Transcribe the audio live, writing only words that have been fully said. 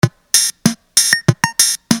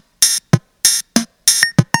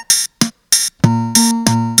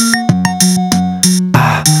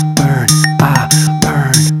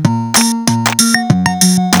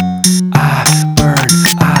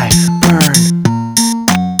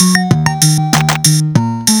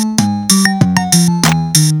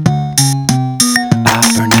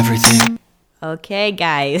Okay,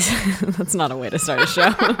 guys. That's not a way to start a show.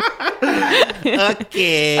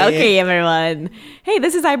 Okay. Okay, everyone. Hey,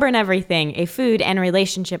 this is I Burn Everything, a food and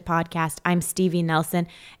relationship podcast. I'm Stevie Nelson,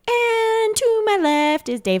 and to my left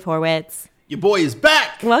is Dave Horwitz. Your boy is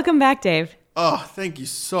back. Welcome back, Dave. Oh, thank you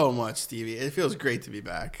so much, Stevie. It feels great to be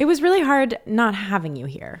back. It was really hard not having you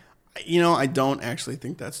here. You know, I don't actually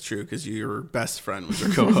think that's true because your best friend was your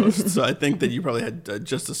co-host. So I think that you probably had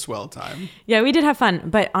just a swell time. Yeah, we did have fun.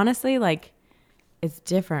 But honestly, like, it's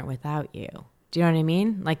different without you. Do you know what I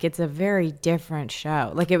mean? Like, it's a very different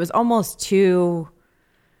show. Like, it was almost too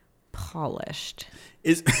polished.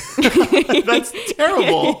 That's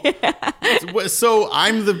terrible. Yeah. So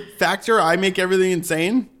I'm the factor. I make everything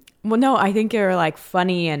insane. Well, no, I think you're like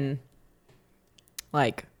funny and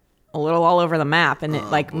like a little all over the map, and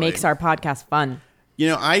it makes our podcast fun. You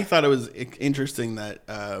know, I thought it was interesting that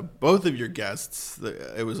both of your guests,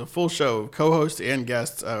 it was a full show of co-hosts and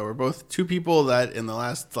guests, were both two people that in the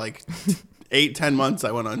last 8-10 months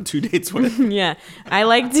I went on 2 dates with. Yeah, I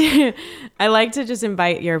like to just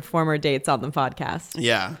invite your former dates on the podcast.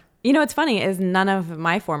 Yeah. You know what's funny is none of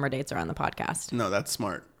my former dates are on the podcast. No, that's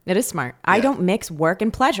smart. It is smart. Yeah. I don't mix work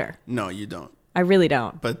and pleasure. No, you don't. I really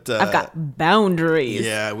don't. But I've got boundaries.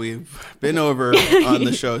 Yeah, we've been over on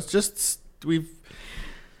the show. It's just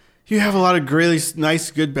you have a lot of really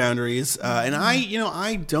nice, good boundaries, and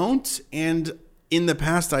I don't. And in the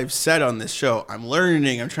past, I've said on this show, I'm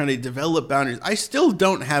learning. I'm trying to develop boundaries. I still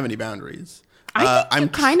don't have any boundaries. I think you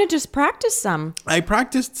kind of just practiced some. I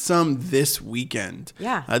practiced some this weekend.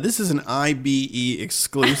 Yeah. This is an IBE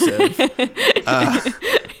exclusive.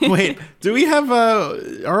 Wait, do we have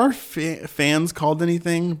are our fans called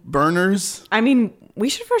anything? Burners? I mean, we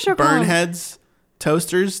should for sure call them Burnheads?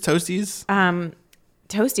 Toasters? Toasties?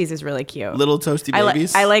 Toasties is really cute. Little toasty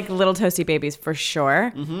babies? I like little toasty babies for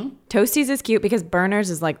sure. Mm-hmm. Toasties is cute because burners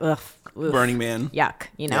is like, ugh. Burning Man. Yuck,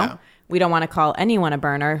 you know? Yeah. We don't want to call anyone a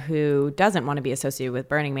burner who doesn't want to be associated with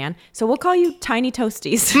Burning Man. So we'll call you Tiny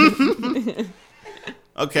Toasties.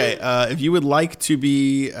 Okay, if you would like to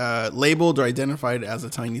be labeled or identified as a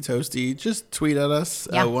Tiny Toasty, just tweet at us,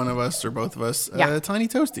 one of us or both of us, Tiny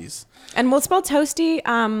Toasties. And we'll spell Toasty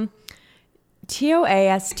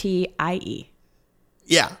Toastie.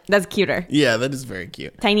 Yeah. That's cuter. Yeah, that is very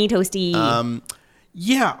cute. Tiny Toasty.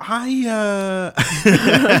 Yeah,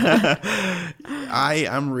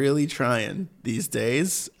 I'm really trying these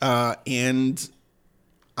days. And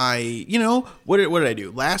what did I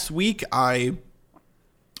do? Last week, I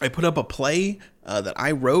put up a play that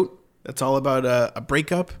I wrote that's all about a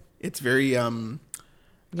breakup. It's very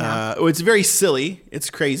it's very silly. It's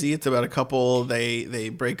crazy. It's about a couple. They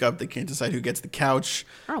break up. They can't decide who gets the couch.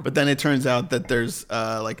 Oh. But then it turns out that there's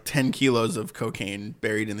 10 kilos of cocaine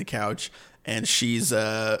buried in the couch. And she's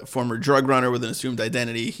a former drug runner with an assumed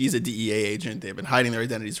identity. He's a DEA agent. They've been hiding their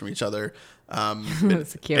identities from each other.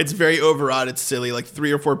 That's cute. It's very overwrought. It's silly. Like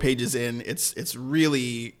 3 or 4 pages in, it's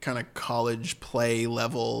really kind of college play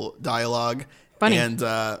level dialogue. Funny. And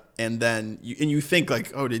then you think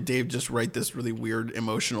like, oh, did Dave just write this really weird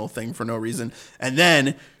emotional thing for no reason? And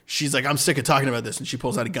then she's like, I'm sick of talking about this. And she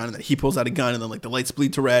pulls out a gun, and then he pulls out a gun, and then like the lights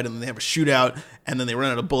bleed to red, and then they have a shootout, and then they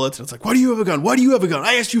run out of bullets, and it's like, why do you have a gun? Why do you have a gun?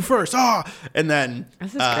 I asked you first. And then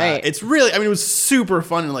this is great. It's really, it was super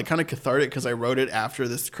fun and like kind of cathartic because I wrote it after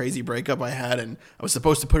this crazy breakup I had, and I was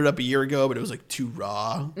supposed to put it up a year ago, but it was like too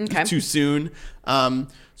raw, too soon.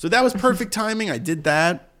 So that was perfect timing. I did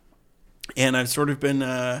that. And I've sort of been,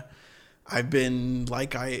 I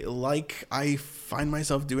find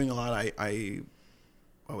myself doing a lot. I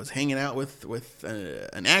was hanging out with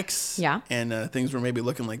an ex, and things were maybe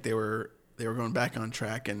looking like they were going back on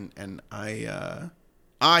track, and I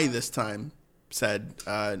this time said,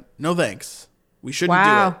 no thanks, we shouldn't do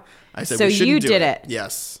it. I said, so we shouldn't you do did it. it.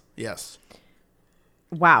 Yes.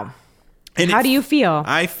 Wow. And how do you feel?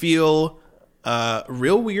 I feel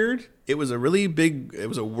real weird. It was a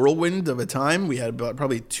whirlwind of a time. We had about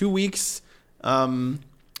probably 2 weeks of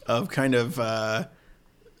kind of, I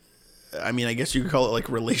guess you could call it like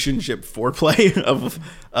relationship foreplay of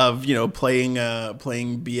playing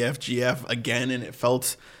BFGF again. And it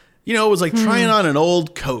felt, it was like trying on an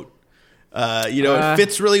old coat. It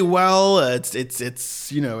fits really well. It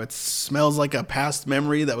smells like a past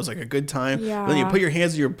memory that was like a good time. Yeah. Then you put your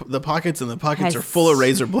hands in the pockets, and the pockets are full of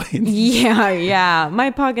razor blades. Yeah.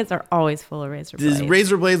 My pockets are always full of razor blades. These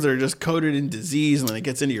razor blades that are just coated in disease, and then it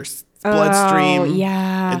gets into your bloodstream. Oh,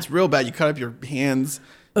 yeah. It's real bad. You cut up your hands.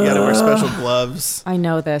 You gotta wear special gloves. I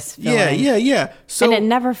know this feeling. Yeah. So, and it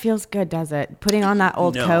never feels good, does it? Putting on that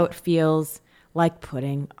old No. coat feels like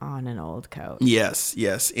putting on an old coat. Yes.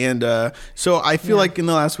 And so I feel like in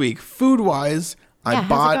the last week, food-wise, I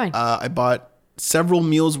how's it going? bought several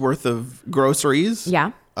meals worth of groceries.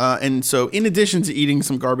 Yeah. And so in addition to eating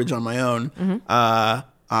some garbage on my own,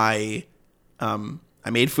 I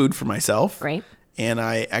made food for myself. Right. And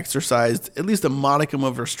I exercised at least a modicum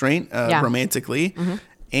of restraint romantically.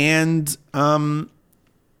 And, I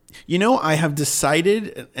have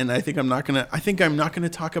decided, and I think I'm not going to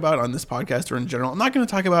talk about on this podcast or in general, I'm not going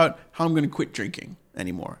to talk about how I'm going to quit drinking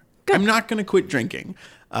anymore. Good. I'm not going to quit drinking.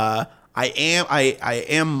 I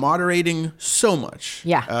am moderating so much.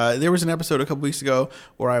 Yeah. There was an episode a couple weeks ago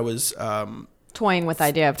where I was toying with the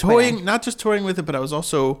idea of quitting. Not just toying with it, but I was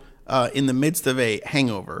also in the midst of a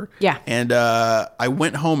hangover. Yeah. And I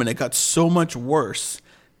went home and it got so much worse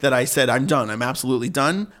that I said, I'm done. I'm absolutely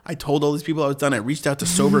done. I told all these people I was done. I reached out to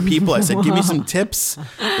sober people. I said, give me some tips.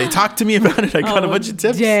 They talked to me about it. I got a bunch of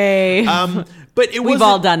tips. Dave. But we've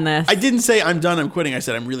all done this. I didn't say I'm done, I'm quitting. I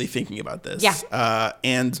said, I'm really thinking about this. Yeah.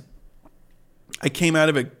 And I came out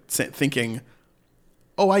of it thinking,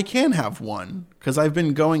 oh, I can have one because I've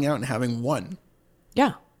been going out and having one.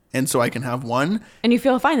 Yeah. And so I can have one. And you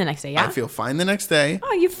feel fine the next day, yeah? I feel fine the next day.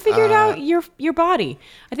 Oh, you figured out your body.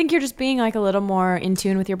 I think you're just being like a little more in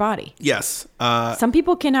tune with your body. Yes. Some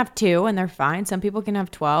people can have 2 and they're fine. Some people can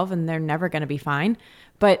have 12 and they're never going to be fine.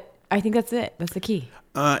 But I think that's it. That's the key.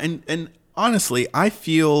 And honestly, I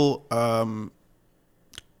feel kind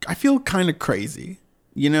of crazy,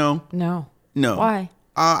 No. No. Why?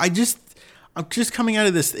 I'm just coming out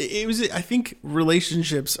of this. I think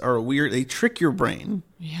relationships are weird. They trick your brain.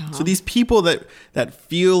 Yeah. So these people that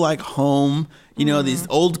feel like home, these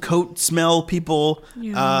old coat smell people,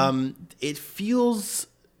 it feels,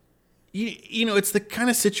 it's the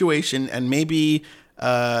kind of situation, and maybe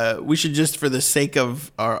we should just, for the sake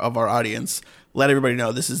of our audience, let everybody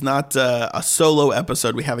know this is not a solo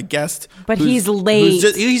episode. We have a guest, but he's late.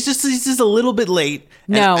 He's just a little bit late.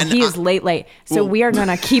 No, he is late. So we are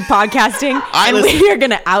gonna keep podcasting, and we are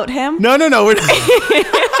gonna out him. No, we're not.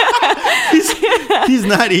 he's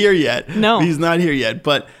not here yet. No, he's not here yet.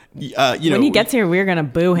 But when he gets here, we're gonna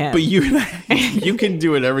boo him. But you and I, you can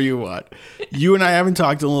do whatever you want. You and I haven't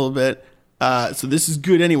talked in a little bit. So this is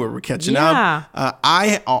good anyway. We're catching up.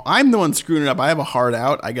 I'm the one screwing it up. I have a hard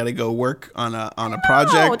out. I got to go work on a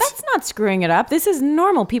project. No, that's not screwing it up. This is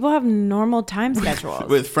normal. People have normal time schedules.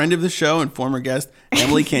 With friend of the show and former guest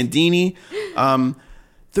Emily Candini.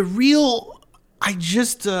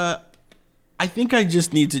 I think I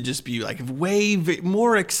just need to just be like way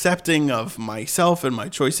more accepting of myself and my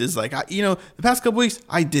choices. Like, the past couple weeks,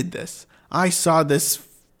 I did this. I saw this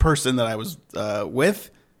person that I was with.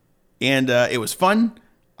 And it was fun.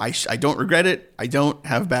 I don't regret it. I don't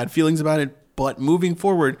have bad feelings about it. But moving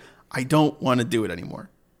forward, I don't want to do it anymore.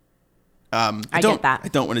 I get that. I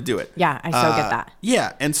don't want to do it. Yeah, I so get that.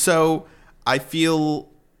 Yeah, and so I feel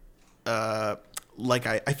like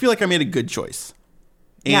I made a good choice.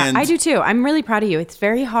 And yeah, I do too. I'm really proud of you. It's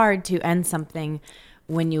very hard to end something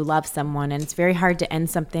when you love someone, and it's very hard to end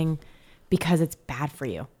something because it's bad for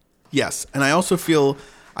you. Yes, and I also feel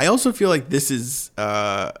like this is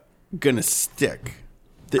gonna stick.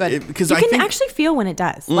 Good. Because I can actually feel when it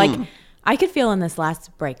does. Like, I could feel in this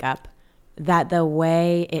last breakup that the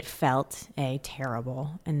way it felt,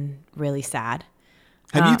 terrible and really sad.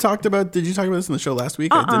 Did you talk about this in the show last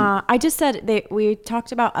week? I just said we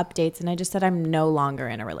talked about updates, and I just said I'm no longer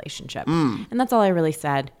in a relationship. And that's all I really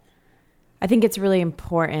said. I think it's really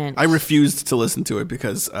important. I refused to listen to it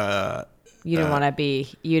because you didn't want to be.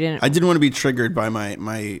 I didn't want to be triggered by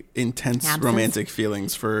my intense romantic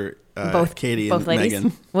feelings for both Katie and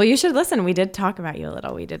Megan. Well, you should listen. We did talk about you a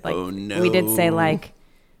little. We did we did say like,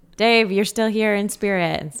 Dave, you're still here in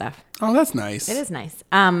spirit and stuff. Oh, that's nice. It is nice.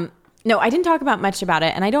 No, I didn't talk about much about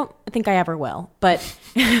it, and I don't think I ever will. But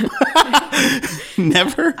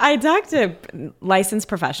never. I talked to licensed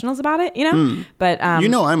professionals about it, But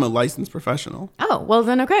I'm a licensed professional. Oh, well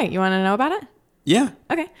then, okay. You want to know about it? Yeah.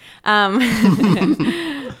 Okay.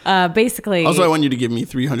 Basically. Also, I want you to give me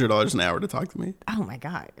 $300 an hour to talk to me. Oh my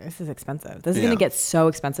God, this is expensive. This is going to get so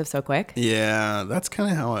expensive so quick. Yeah, that's kind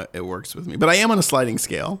of how it works with me. But I am on a sliding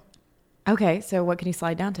scale. Okay, so what can you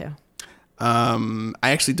slide down to? I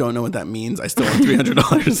actually don't know what that means. I still want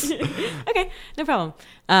 $300. Okay, no problem.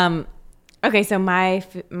 Okay, so my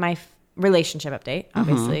relationship update,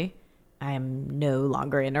 obviously. I am no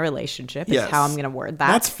longer in a relationship. Is how I'm going to word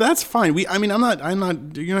that. That's fine. I'm not. I'm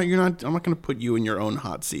not going to put you in your own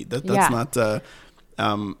hot seat. That's not. But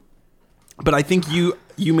I think you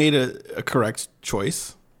made a correct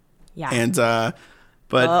choice. Yeah. And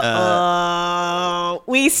But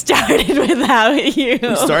we started without you.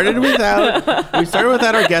 we started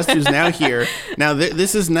without our guest, who's now here. Now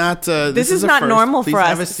this is not This is a not first. normal Please for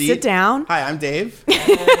have us. a seat. Sit down. Hi, I'm Dave.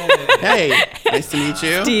 Hey, nice to meet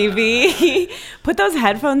you. Stevie, put those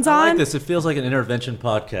headphones I on. like this. It feels like an intervention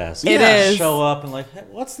podcast. It Yeah. is. Show up and like, hey,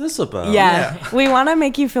 what's this about? Yeah. Yeah. We want to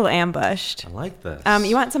make you feel ambushed. I like this.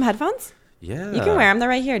 You want some headphones? Yeah. You can wear them. They're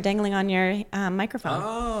right here, dangling on your microphone.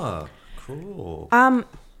 Ah, cool.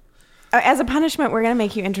 As a punishment, we're going to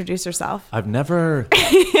make you introduce yourself. I've never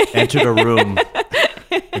entered a room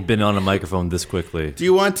and been on a microphone this quickly. Do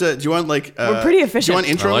you want like? We're pretty efficient. Do you want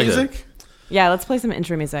intro I like it. music? Yeah, let's play some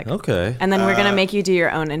intro music. Okay. And then we're going to make you do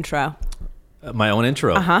your own intro. My own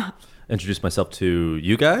intro. Uh-huh. Introduce myself to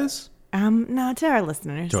you guys? No, to our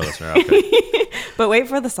listeners. To our listener. Okay. But wait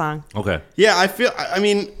for the song. Okay. Yeah, I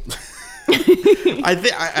mean,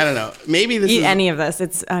 I don't know. Maybe this Eat is any of this.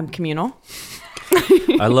 It's communal.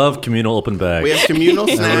 I love communal open bags. we have communal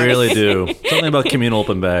snacks. I really do. Something about communal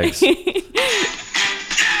open bags. Ooh,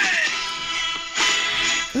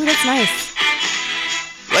 that's nice.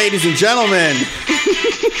 Ladies and gentlemen,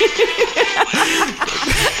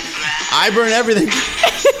 I burn everything.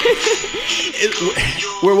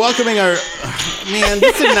 We're welcoming our man.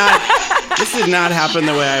 This did not happen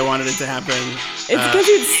the way I wanted it to happen. It's because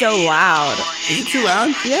it's so loud. Is it too loud?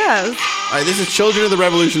 Yes. All right, this is "Children of the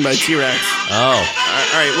Revolution" by T-Rex. Oh,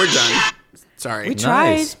 All right, we're done. Sorry. We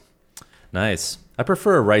tried. Nice. I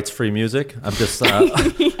prefer rights-free music. I'm just,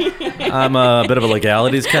 I'm a bit of a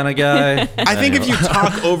legalities kind of guy. I think if you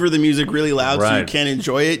talk over the music really loud so you Right. can't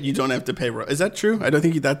enjoy it, you don't have to pay. Is that true? I don't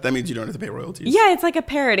think that means you don't have to pay royalties. Yeah, it's like a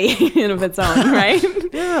parody in of its own, right?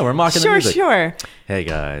 Yeah, we're mocking the Sure, music. sure. Hey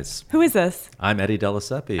guys, Who is this? I'm Eddie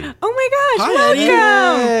Delaseppe. Oh my gosh, Hi, Eddie.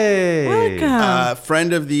 welcome. Hey. Welcome.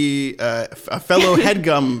 Friend of the a fellow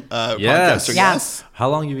Headgum Yes. podcaster. Yeah. Yes. How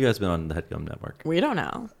long have you guys been on the Headgum Network? We don't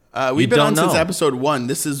know. We've been don't on since know. episode 1.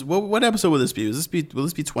 This is what episode will this be? Will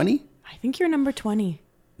this be 20? I think you're number 20.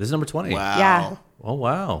 This is number 20. Wow. Yeah. Oh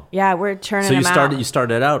wow. Yeah, we're churning So you them started out. you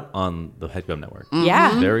started out on the Headgum Network.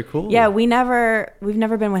 Yeah. Very cool. Yeah, we've never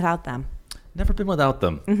been without them. Never been without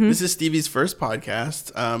them. This is Stevie's first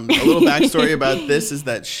podcast. A little backstory about this is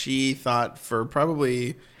that she thought for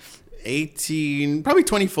probably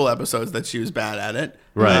 20 full episodes that she was bad at it.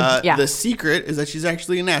 Right. Yeah. The secret is that she's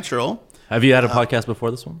actually a natural. Have you had a podcast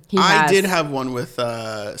before this one? He I has. did have one with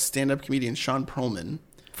stand-up comedian Sean Perlman.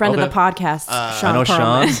 Friend of Okay. the podcast, Sean I know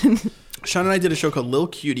Perlman. Sean and I did a show called Lil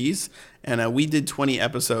Cuties, and we did 20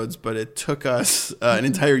 episodes, but it took us an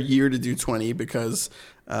entire year to do 20 because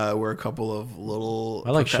we're a couple of little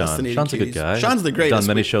I like Sean. procrastinating Sean's a good cuties. guy. Sean's the I've greatest. Done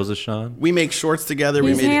many shows with Sean. We make shorts together.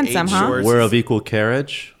 He's we made handsome, 8 huh? shorts. We're of equal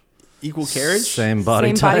carriage. Equal carriage? Same body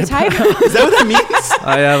Same type. body type. Is that what that means?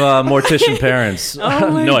 I have mortician parents. Oh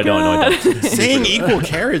my no, I don't. Saying equal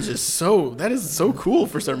carriage is so cool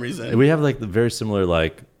for some reason. We have like the very similar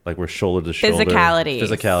like we're shoulder to shoulder. Physicalities.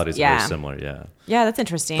 Physicalities Yeah. are very similar. Yeah. Yeah, that's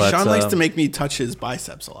interesting. But- Sean likes to um, make me touch his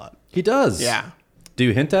biceps a lot. He does. Yeah. Do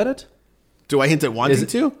you hint at it? Do I hint at wanting Is it-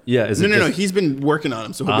 to? yeah, is no, it no, no. just- He's been working on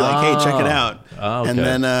them, so he'll be like, "Hey, check it out." Oh, And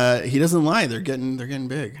okay. then he doesn't lie. They're getting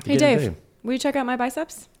big. Hey, Getting Dave, big. will you check out my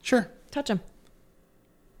biceps? Sure. Touch them.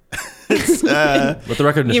 Let the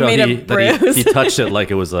record You show made a that bruise. he touched it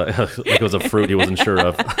like it was a fruit he wasn't sure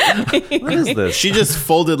of. What is this? She just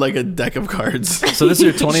folded like a deck of cards. So this is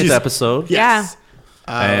your 20th She's- episode, Yes.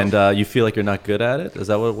 and you feel like you're not good at it. Is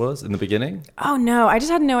that what it was in the beginning? Oh no, I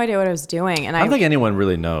just had no idea what I was doing, and I don't think anyone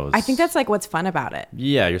really knows. I think that's like what's fun about it.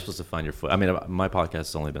 Yeah, you're supposed to find your foot. I mean, my podcast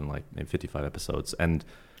has only been like maybe 55 episodes, and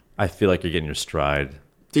I feel like you're getting your stride.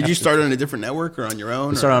 Did you start on a different network or on your own?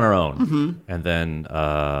 We or- started on our own, Mm-hmm. and then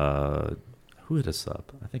who hit us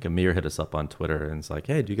up? I think Amir hit us up on Twitter, and it's like,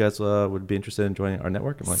 "Hey, do you guys would be interested in joining our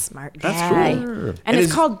network?" I'm like, Smart That's guy. cool. "Sure." And And it's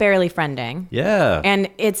is- called Barely Friending. Yeah. And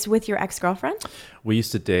it's with your ex-girlfriend? We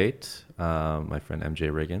used to date my friend MJ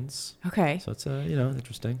Riggins, Okay. so it's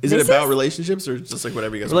interesting. Is it This about is- relationships or just like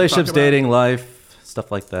whatever you guys want to Relationships, talk about? dating, life,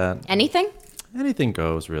 stuff like that. Anything? Anything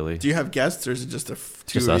goes, really. Do you have guests or is it just two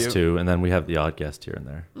Just of us you? two, and then we have the odd guest here and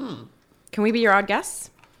there. Can we be your odd guests?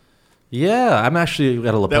 Yeah, I'm actually got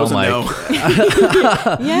a That lapel was a mic.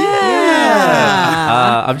 no.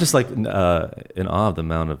 Yeah. I'm just like in awe of the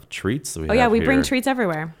amount of treats that we Oh have yeah, we bring here. treats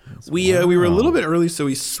everywhere. We were a little bit early, so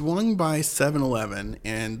we swung by 7-Eleven,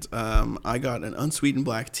 and I got an unsweetened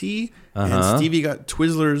black tea, and Stevie got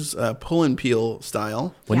Twizzlers pull and peel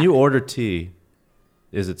style. When Yeah. you order tea,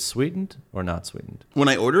 is it sweetened or not sweetened? When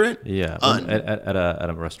I order it, Yeah, Un. at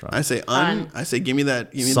a restaurant. I say I say give me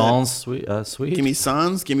that. Sans sweet, sweet. Give me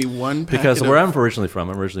sans. Give me one packet because where of, I'm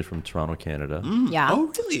originally from Toronto, Canada, Yeah.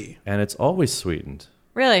 Oh really? and it's always sweetened.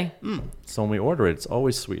 Really? So when we order it, it's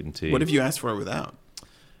always sweetened tea. What if you asked for it without?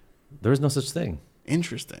 There is no such thing.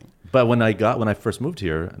 Interesting. But when I first moved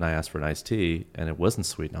here and I asked for an iced tea and it wasn't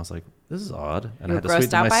sweet, and I was like, this is odd, and You I had to were grossed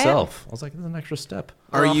sweeten out it by it? myself. I was like, this is an extra step.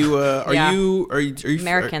 Are Ugh. you Yeah. Americans?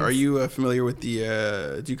 Americans. Are you familiar with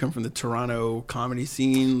the? Do you come from the Toronto comedy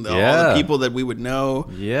scene? All Yeah. the people that we would know.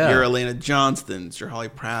 Yeah. Your Elena Johnstons, your Holly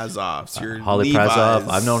Prazovs, your Holly Levi's. Prazov.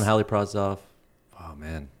 I've known Holly Prazov. Oh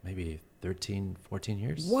man, maybe 13, 14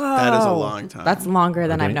 years. Whoa. That is a long time. That's longer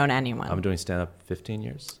than I'm I've doing- known anyone. I'm doing stand up 15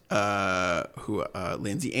 years.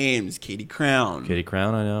 Lindsay Ames, Katie Crown. Katie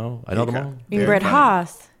Crown, I know. I know them all. Very Ingrid funny.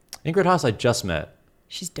 Haas. Ingrid Haas, I just met.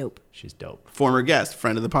 She's dope. She's dope. Former guest,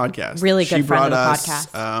 friend of the podcast. Really good she friend of brought the us,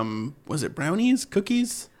 podcast. Was it brownies,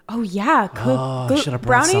 cookies? Oh yeah, Oh, I should have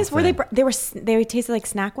brought brownies. Were they? something. They tasted like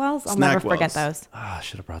Snackwells. I'll never forget Snackwells. those. Ah, I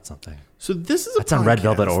should have brought something. So this is a That's on Red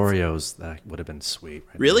Velvet podcast. Oreos. That would have been sweet.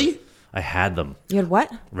 Right Really? now. I had them. You had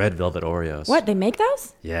what? Red Velvet Oreos. What? They make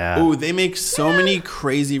those? Yeah. Oh, they make so many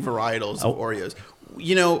crazy varietals Oh. of Oreos.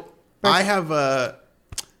 You know, I have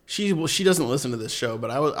she doesn't listen to this show,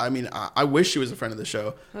 but I wish she was a friend of the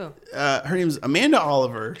show. Who? Her name's Amanda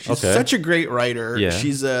Oliver. She's Okay. such a great writer. Yeah.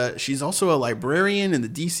 She's also a librarian in the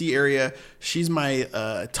DC area. She's my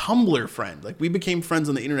Tumblr friend. Like we became friends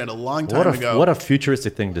on the internet a long time ago. What a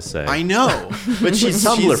futuristic thing to say. I know, but she's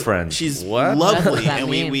Tumblr she's, friend. She's What? What lovely, does that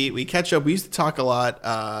and mean? we catch up. We used to talk a lot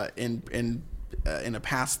in a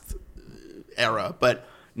past era, but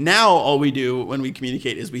now all we do when we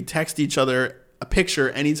communicate is we text each other a picture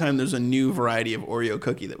anytime there's a new variety of Oreo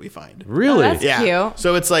cookie that we find. Really? Oh, that's cute.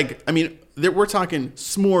 So it's like, I mean, we're talking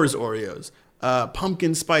s'mores Oreos,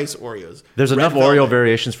 pumpkin spice Oreos. There's red enough velvet. Oreo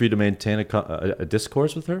variations for you to maintain a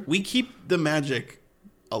discourse with her? We keep the magic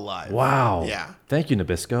alive. Wow. Yeah. Thank you,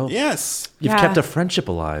 Nabisco. Yes. You've Yeah. kept a friendship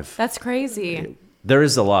alive. That's crazy. There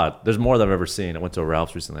is a lot. There's more than I've ever seen. I went to a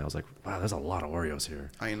Ralph's recently. I was like, wow, there's a lot of Oreos here.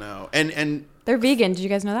 I know. And They're vegan. Did you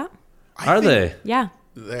guys know that? I Are think they? Yeah.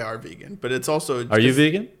 They are vegan, but it's also. Are you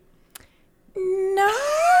vegan? No.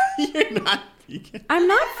 You're not vegan. I'm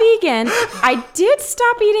not vegan. I did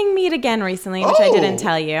stop eating meat again recently, which I Oh. didn't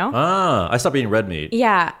tell you. Ah, I stopped eating red meat.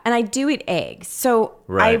 Yeah, and I do eat eggs. So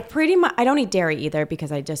Right. I don't eat dairy either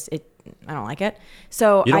because I don't like it.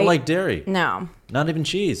 So You don't I, like dairy? No. Not even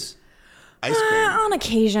cheese? Ice cream. On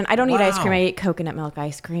occasion, I don't eat ice Wow. cream. I eat coconut milk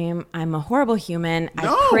ice cream. I'm a horrible human.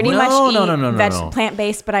 No. I pretty No, much no, eat no, no, no.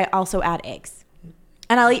 plant-based, but I also add eggs.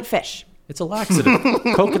 And I'll eat fish. It's a laxative.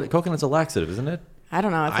 Coconut's a laxative, isn't it? I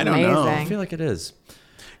don't know. It's I don't know. I amazing. feel like it is.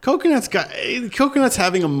 Coconut's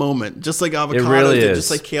having a moment, just like avocado really did, is.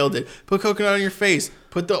 just like kale did. Put coconut on your face,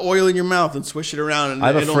 put the oil in your mouth, and swish it around. And I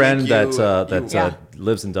have a it'll friend make that Yeah.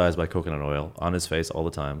 lives and dies by coconut oil on his face all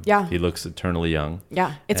the time. Yeah. He looks eternally young.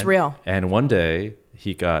 Yeah, it's And- real. And one day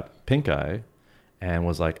he got pink eye and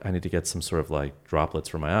was like, I need to get some sort of like droplets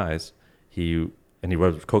for my eyes. He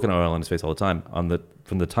rubbed coconut oil on his face all the time.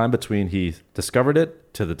 From the time between he discovered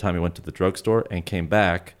it to the time he went to the drugstore and came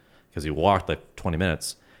back, because he walked like 20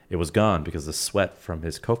 minutes, it was gone because the sweat from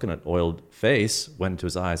his coconut oiled face went into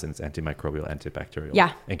his eyes, and it's antimicrobial, antibacterial.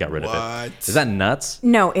 Yeah. And got rid of What? it. Is that nuts?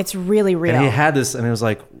 No, it's really real. And he had this, and he was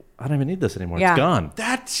like, I don't even need this anymore. Yeah. It's gone.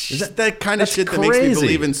 that kind of That's shit that makes me crazy.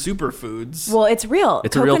 believe in superfoods. well, it's real.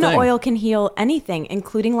 It's a real Coconut thing. oil can heal anything,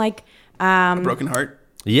 including like Broken heart.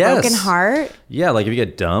 Yes. broken heart. Yeah, like if you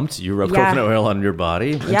get dumped, you rub Yeah. coconut oil on your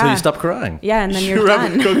body until Yeah. you stop crying. Yeah, and then You you're rub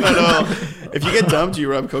done. coconut oil. If you get dumped, you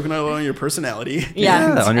rub coconut oil on your personality.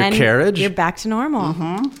 Yeah, on your and carriage. You're back to normal.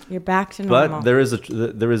 Mm-hmm. You're back to normal. But there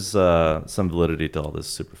is some validity to all this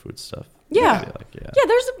superfood stuff. Yeah. I feel like, Yeah,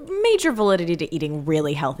 there's a major validity to eating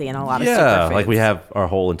really healthy and a lot of Yeah, superfoods. like we have our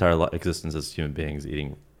whole entire existence as human beings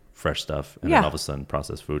eating fresh stuff, and Yeah. then all of a sudden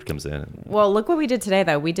processed food comes in. Well, look what we did today,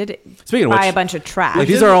 though. We did Speaking of buy which, a bunch of trash. Like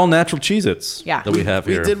these are all natural Cheez-Its Yeah. that we have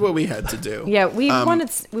We here. did what we had to do. yeah, we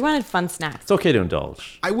wanted fun snacks. It's okay to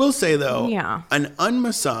indulge. I will say though, Yeah. an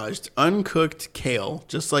unmassaged, uncooked kale,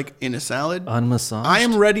 just like in a salad, Unmassaged? I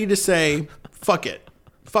am ready to say, fuck it.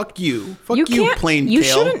 Fuck you. Fuck you, can't. plain You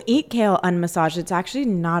kale. shouldn't eat kale unmassaged. It's actually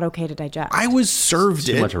not okay to digest. I was served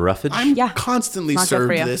Too it. much roughage? I'm Yeah. constantly It's not good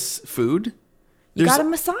for served you. this food. you There's- gotta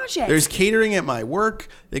massage it. There's catering at my work.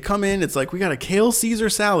 They come in. It's like, we got a kale Caesar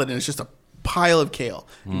salad, and it's just a pile of kale.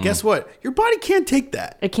 Hmm. And guess what? Your body can't take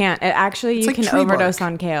that. It can't. It actually, It's you like can tree overdose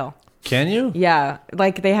bark. on kale. Can you? Yeah,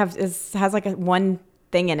 like they have. It has like a one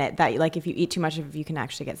thing in it that like if you eat too much of it, you can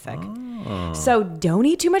actually get sick. Oh. So don't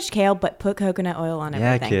eat too much kale, but put coconut oil on Yeah,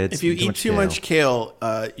 everything. kids. If you eat too much kale,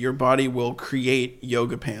 your body will create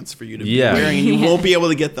yoga pants for you to be Yeah. wearing, and you won't be able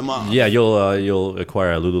to get them off. Yeah, you'll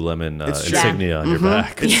acquire a Lululemon It's true. insignia on your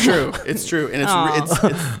back. It's true. It's true, and it's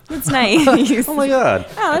That's nice. Oh my god,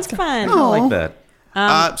 Oh, that's fun. I like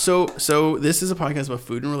that. so this is a podcast about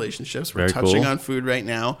food and relationships. We're Very touching cool. on food right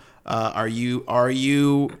now. Are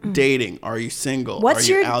you dating? Are you single? What's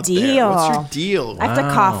Are you your out there? deal? What's your deal? I have to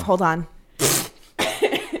cough. Hold on.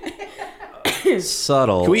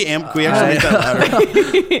 Subtle. Can we actually make that louder?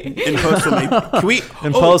 In post,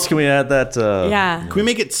 In post, can we add that? Yeah. Can we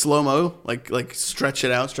make it slow mo? Like stretch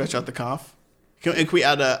out the cough. Can we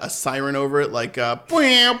add a siren over it? Like What,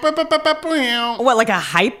 like a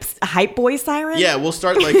hype boy siren? yeah, we'll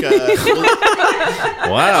start like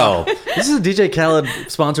Wow, this is a DJ Khaled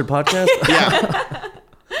sponsored podcast. yeah.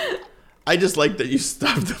 I just like that you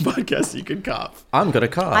stopped the podcast so you could cough. I'm gonna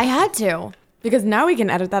cough. I had to because now we can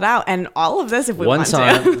edit that out and all of this if we One want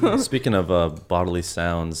to. time, speaking of bodily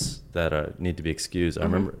sounds that need to be excused, I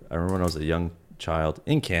remember when I was a young child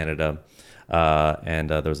in Canada, and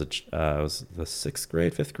there was it was the 6th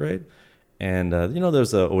grade, 5th grade, and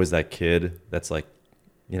there's always that kid that's like,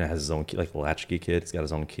 has his own key, like the latchkey kid. He's got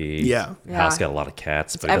his own key. Yeah. House got a lot of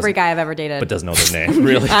cats, but Every guy I've ever dated. but doesn't know their name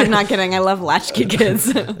really. I'm not kidding. I love latchkey kids.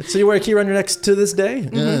 So you wear a key around your neck to this day?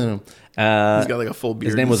 He's got like a full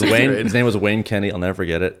beard. His name was in sixth Wayne. grade. His name was Wayne Kenny. I'll never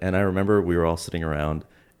forget it. And I remember we were all sitting around,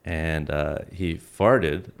 and he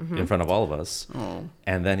farted in front of all of us. Oh.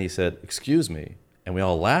 And then he said, "Excuse me," and we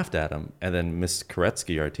all laughed at him. And then Miss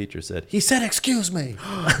Koretsky, our teacher, said, "He said, 'Excuse me.'"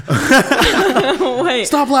 Wait.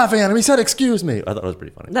 Stop laughing at him. He said, "Excuse me." I thought it was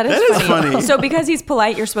pretty funny. That is is funny. funny. So because he's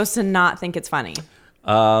polite, you're supposed to not think it's funny.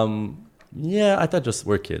 Yeah, I thought just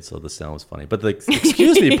we're kids, so the sound was funny. But the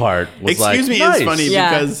 "excuse me" part was like, Excuse me nice. is funny Yeah.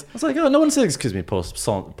 because I was like, oh, no one said "excuse me" post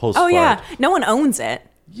Oh fart. yeah. No one owns it.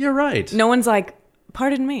 You're right. No one's like,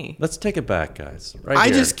 pardon me. Let's take it back, guys. Right I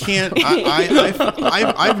here. just can't.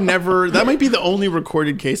 I've never. That might be the only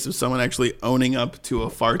recorded case of someone actually owning up to a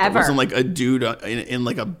fart that Ever. wasn't like a dude in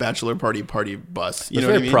like a bachelor party bus. You It's know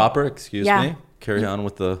what I very mean? proper. Excuse Yeah. me. Carry on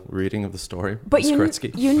with the reading of the story. But Miss you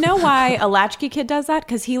Koretsky. know why a latchkey kid does that?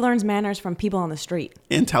 Because he learns manners from people on the street.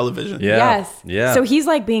 In television. Yeah. Yes. Yeah. So he's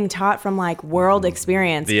like being taught from like world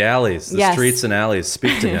experience. The alleys, the Yes. streets and alleys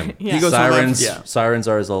speak to him. Yeah. He goes on Sirens, life, yeah. sirens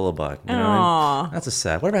are his lullaby. You know what I Aw. mean? That's a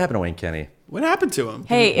sad. Whatever happened to Wayne Kenny? What happened to him?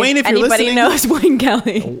 Hey, Wayne, if if you're anybody listening, knows Wayne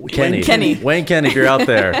Kelly. Kenny. Wayne Kenny, if you're out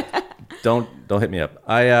there, don't hit me up.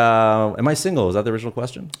 Am I single? Is that the original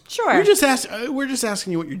question? Sure. we're just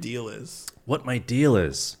asking you what your deal is. What my deal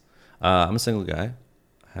is? I'm a single guy.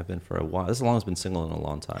 I have been for a while. This is the longest I've been single in a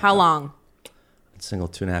long time. How long? I've been single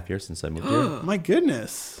 2.5 years since I moved here. My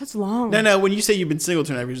goodness. That's long. No. When you say you've been single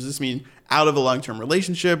 2.5 years, does this mean out of a long-term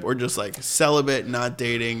relationship or just like celibate, not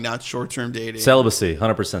dating, not short-term dating? Celibacy,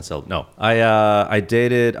 100% celibate. No, I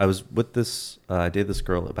dated. I was with this. I dated this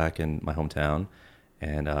girl back in my hometown,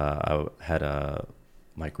 and I had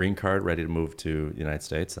my green card ready to move to the United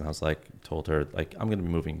States, and I was like, told her like I'm going to be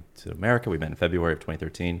moving to America. We met in February of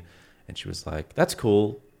 2013, and she was like, "That's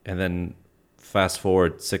cool." And then fast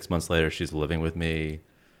forward 6 months later, she's living with me.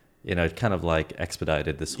 It kind of like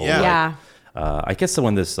expedited this whole. Yeah. like, Yeah. I guess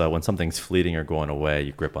when when something's fleeting or going away,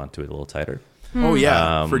 you grip onto it a little tighter. Oh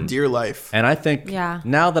yeah, for dear life. And I think Yeah.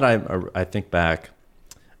 now that I think back,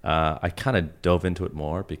 I kind of dove into it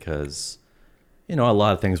more because, a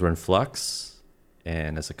lot of things were in flux.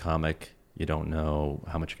 And as a comic, you don't know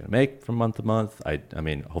how much you're going to make from month to month. I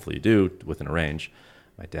mean, hopefully you do within a range.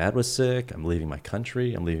 My dad was sick. I'm leaving my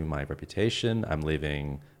country. I'm leaving my reputation. I'm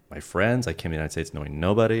leaving my friends. I came to the United States knowing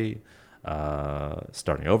nobody.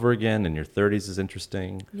 Starting over again in your 30s is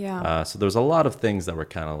interesting. Yeah. So there's a lot of things that were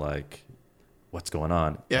kind of like, what's going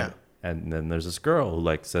on? Yeah. And then there's this girl who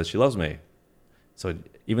like says she loves me. So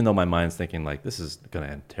even though my mind's thinking like this is going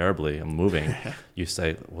to end terribly, I'm moving, you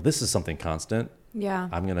say, well, this is something constant. Yeah.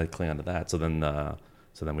 I'm going to cling on to that. So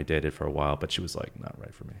then we dated for a while, but she was like not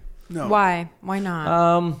right for me. No. Why? Why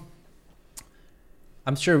not?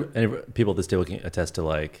 I'm sure people at this table can attest to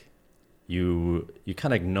like you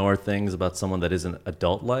kind of ignore things about someone that isn't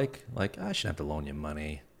adult like I shouldn't have to loan you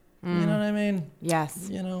money. You know what I mean? Yes.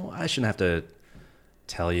 I shouldn't have to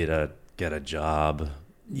tell you to get a job.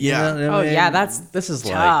 Yeah. You know what I Oh, mean? yeah, that's this is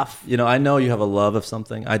tough. like, I know you have a love of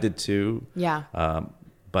something. I did too. Yeah.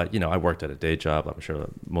 But I worked at a day job. I'm sure that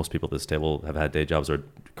most people at this table have had day jobs or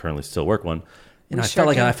currently still work one. I sure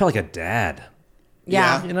felt do. like a dad.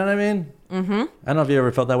 Yeah. You know what I mean? Mm-hmm. I don't know if you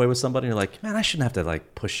ever felt that way with somebody. You're like, man, I shouldn't have to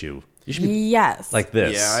like push you. You should be Yes. like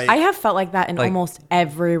this. Yeah, I have felt like that in Like, almost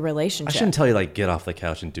every I relationship. shouldn't tell you like get off the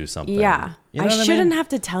couch and do something. Yeah. You know I what shouldn't mean? have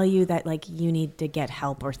to tell you that like you need to get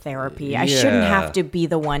help or therapy. I shouldn't Yeah. have to be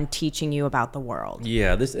the one teaching you about the world.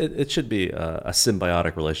 Yeah, it should be a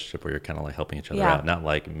symbiotic relationship where you're kind of like helping each other Yeah. out, not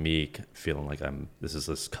like me feeling like this is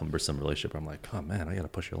this cumbersome relationship. Where I'm like, oh man, I gotta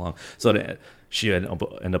push you along. So she ended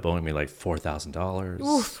up owing me like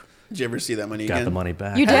 $4,000. Did you ever see that money Got again? the money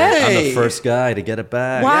back. You did? I'm Hey! the first guy to get it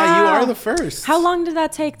back. Wow. Yeah, you are the first. How long did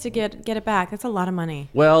that take to get it back? That's a lot of money.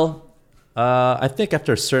 Well, I think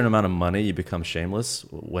after a certain amount of money, you become shameless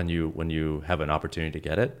when you have an opportunity to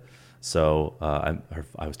get it. So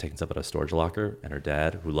I was taking stuff out of a storage locker, and her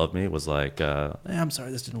dad, who loved me, was like, hey, "I'm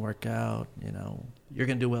sorry this didn't work out. You know, you're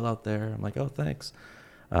gonna do well out there." I'm like, "Oh, thanks."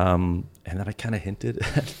 And then I kind of hinted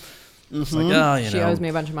at. It's like, oh, you She know, owes me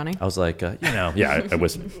a bunch of money. I was like, yeah, she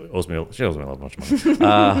owes me a bunch of money.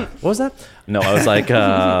 What was that? No, I was like,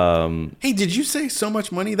 Hey, did you say so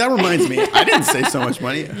much money? That reminds me. I didn't say so much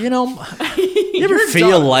money. you know, you ever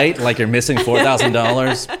feel light like you're missing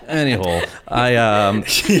 $4,000? Anyhow,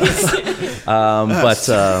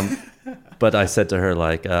 but I said to her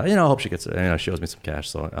like, I hope she gets, she owes me some cash,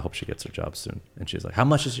 so I hope she gets her job soon. And she's like, how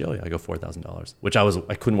much does she owe you? I go $4,000, which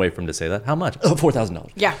I couldn't wait for him to say that. How much? Oh, $4,000.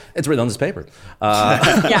 Yeah. It's written on this paper.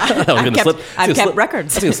 Yeah. I've kept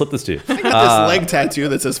records. I was gonna slip this to you. I got this leg tattoo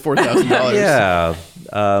that says $4,000. Yeah.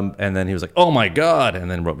 And then he was like, oh my God. And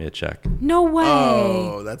then wrote me a check. No way.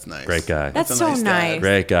 Oh, that's nice. Great guy. That's a so nice nice. dad.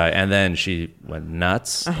 Great guy. And then she went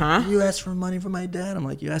nuts. Uh-huh. You asked for money from my dad. I'm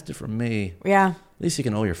like, you asked it from me. Yeah. At least you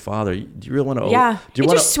can owe your father. Do you really want to owe? Yeah. Do you It's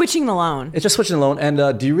want just switching the loan. It's just switching the loan.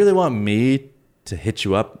 And do you really want me to hit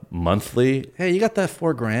you up monthly? Hey, you got that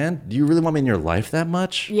 $4,000? Do you really want me in your life that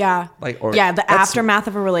much? Yeah. Or yeah, the that's- aftermath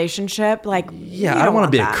of a relationship. Like, Yeah, you I don't want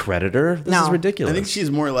to be that. a creditor. This No. is ridiculous. I think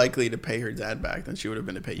she's more likely to pay her dad back than she would have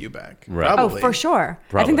been to pay you back. Right. Oh, Probably. for sure.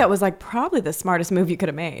 I Probably. think that was like probably the smartest move you could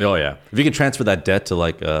have made. Oh yeah. If you can transfer that debt to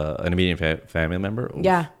like an immediate family member. oof.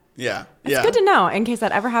 Yeah. Yeah. It's yeah. good to know in case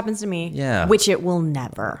that ever happens to me. Yeah. Which it will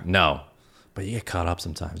never. No. But you get caught up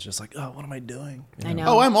sometimes, just like, oh, what am I doing? You I know.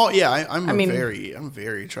 Oh, I'm all I'm I mean-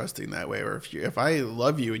 very trusting that way. Or if I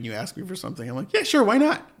love you and you ask me for something, I'm like, yeah, sure, why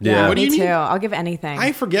not? Yeah. What do me you too. need? I'll give anything.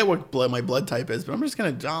 I forget what my blood type is, but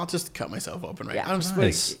I'll just cut myself open right Yeah. now. I'm just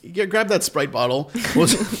Nice. grab that Sprite bottle. We'll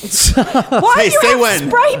just, Why Hey, do you stay have when?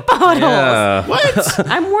 Sprite bottles? Yeah. what?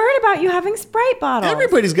 I'm worried about you having Sprite bottles.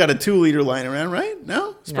 Everybody's got a 2-liter lying around, right?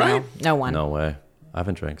 No Sprite. No one. No way. I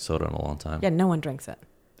haven't drank soda in a long time. Yeah, no one drinks it.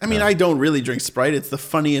 I mean, I don't really drink Sprite. It's the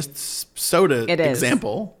funniest soda It is.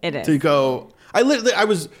 example. It is. To go. I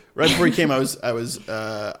was right before he came. I was.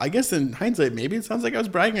 I guess in hindsight, maybe it sounds like I was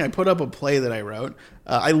bragging. I put up a play that I wrote.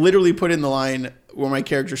 I literally put in the line where my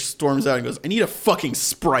character storms out and goes, "I need a fucking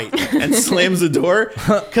Sprite," and slams the door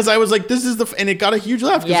because I was like, "This is the," and it got a huge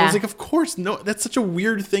laugh because I Yeah. was like, "Of course, no, that's such a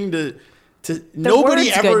weird thing to." The Nobody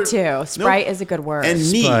word's ever good too. Sprite is a good word. and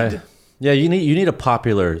Sprite. need. Yeah, you need a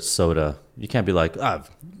popular soda. You can't be like,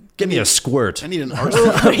 give me a squirt. I need an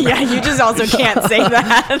arsenal. yeah, you just also can't say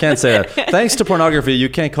that. Can't say that. Thanks to pornography, you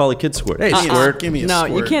can't call a kid squirt. Hey, squirt. Give me a No,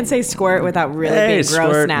 squirt. you can't say squirt without really Hey, being squirt.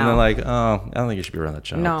 gross And now. they're like, oh, I don't think you should be around that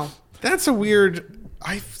child. No. That's a weird.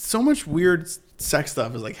 So much weird sex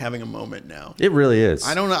stuff is like having a moment now. It really is.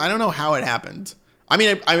 I don't know how it happened. I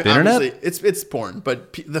mean, I The internet? obviously it's porn,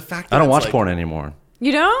 but the fact that I don't it's watch like, porn anymore.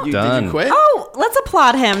 You don't? Did Done. you quit? Oh, let's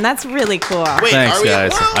applaud him. That's really cool. Wait, Thanks, are we?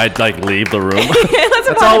 guys. Well, I'd like leave the room. Let's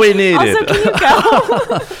That's all we needed. Also, can you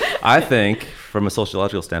go? I think, from a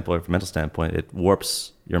sociological standpoint, from a mental standpoint, it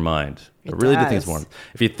warps your mind. It I really do think does. it's warped.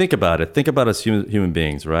 If you think about it, think about us human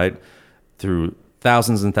beings, right? Through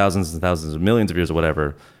thousands and thousands and thousands of millions of years or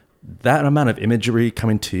whatever, that amount of imagery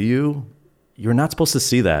coming to you, you're not supposed to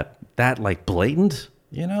see that like blatant,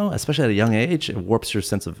 especially at a young age. It warps your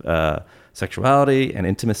sense of sexuality and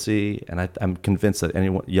intimacy. And I'm convinced that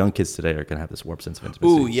young kids today are going to have this warped sense of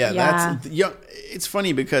intimacy. Ooh, yeah, Yeah. that's yeah. It's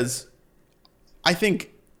funny because I think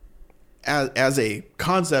as a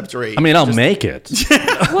concept or a. I mean, I'll make it.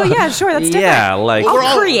 Well, yeah, sure. That's different. Yeah, like Well, we're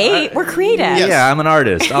all- We're creative. Yes. yeah, I'm an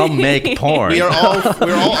artist. I'll make porn. we're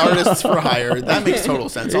all artists for hire. That makes total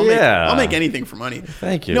sense. I'll make anything for money.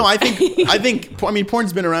 Thank you. No, I mean,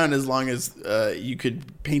 porn's been around as long as you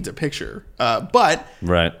could paint a picture. But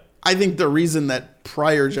Right. I think the reason that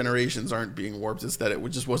prior generations aren't being warped is that it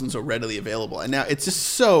just wasn't so readily available. And now it's just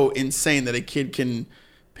so insane that a kid can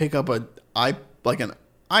pick up an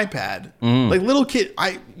iPad. Like little kid,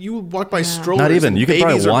 you walk by strollers. Not even. and You could babies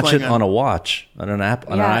probably are watch playing it on a watch, on an app,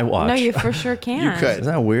 on Yeah. an iWatch. No, you for sure can. You could. Isn't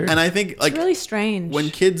that weird? And I think It's like really strange. when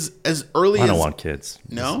kids as early I as don't want kids.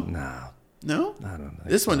 No? No. no, I don't think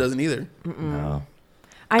this one doesn't either. No.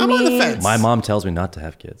 I'm on the fence. My mom tells me not to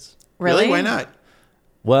have kids. Really? Why not?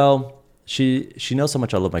 Well, she knows how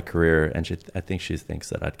much I love my career, and I think she thinks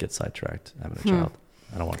that I'd get sidetracked having a child.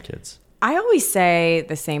 I don't want kids. I always say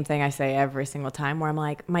the same thing I say every single time where I'm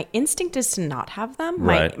like, my instinct is to not have them.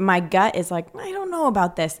 Right. My gut is like, I don't know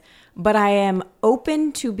about this, but I am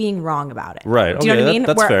open to being wrong about it. Right. Do you know Okay, what I mean?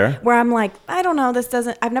 that's fair. Where I'm like, I don't know,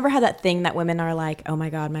 I've never had that thing that women are like, oh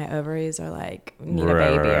my God, my ovaries are like, need a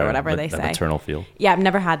baby or whatever Like they that say. maternal feel. Yeah, I've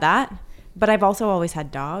never had that. But I've also always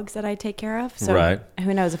had dogs that I take care of. So Right.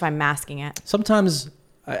 who knows if I'm masking it. Sometimes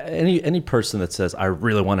any person that says I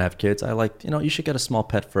really want to have kids, I like, you should get a small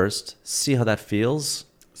pet first, see how that feels.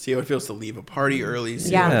 See how it feels to leave a party early.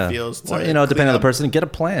 See Yeah. how it feels to Well, clean depending on the up. person, get a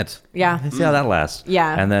plant. Yeah. See how that lasts.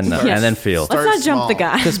 Yeah. And then Yes. and then feel. Start Let's not jump the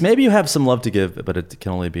small. gun. Because maybe you have some love to give, but it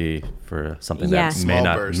can only be for something Yeah. that may Small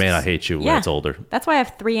not bursts. may not hate you when Yeah. it's older. That's why I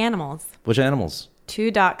have 3 animals. Which animals? 2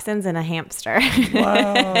 dachshunds and a hamster.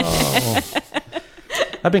 Wow.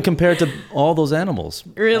 I've been compared to all those animals.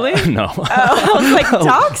 Really? No. I was like,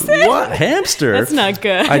 dachshund? What? Hamster? That's not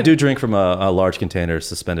good. I do drink from a large container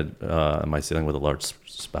suspended in my ceiling with a large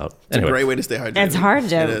spout. It's a great way to stay hydrated. It's hard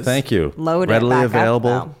to- It is. Thank you. Load it Readily back up,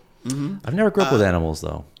 available. I've never grew up with animals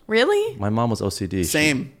though. Really? My mom was OCD.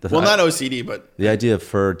 Same. The- Well, not OCD, but The idea of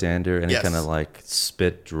fur, dander, any Yes. kind of like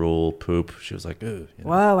spit, drool, poop. She was like, "Ugh."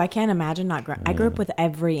 Whoa, I can't imagine not I grew up with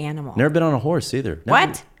every animal. Never been on a horse either. Never-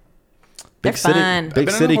 What? Big They're city, fun. big I've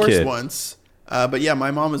been city on a horse kid. once. But yeah,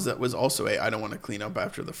 my mom was also I don't want to clean up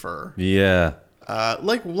after the fur. Yeah.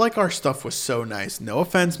 Like our stuff was so nice. No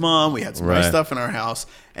offense, Mom. We had some nice Right. stuff in our house,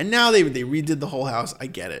 and now they redid the whole house. I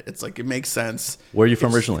get it. It's like it makes sense. Where are you from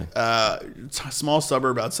It's, originally? It's a small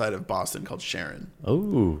suburb outside of Boston called Sharon.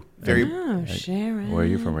 Oh. Very Oh, Sharon. Where are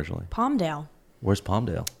you from originally? Palmdale. Where's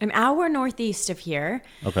Palmdale? An hour northeast of here.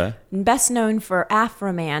 Okay. Best known for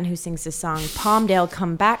Afro Man, who sings the song Palmdale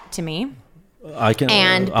Come Back to Me. I can.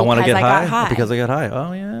 And I want to because get I high, got high. because I got high.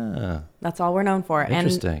 Oh yeah. That's all we're known for.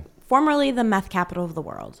 Interesting. And formerly the meth capital of the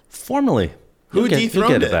world. Formerly. Who You'll get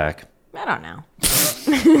dethroned it it? back? I don't know.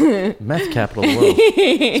 Meth capital of the world.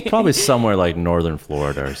 It's probably somewhere like northern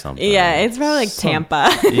Florida or something. Yeah, it's probably like Tampa.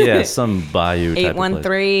 Yeah, some bayou type of place.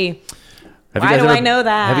 813. Have you Why guys do ever- I know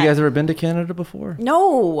that? Have you guys ever been to Canada before?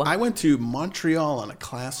 No. I went to Montreal on a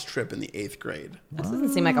class trip in the 8th grade. This doesn't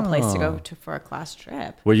seem like a place to go to for a class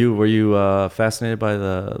trip. Were you fascinated by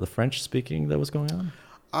the French speaking that was going on?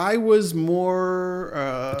 I was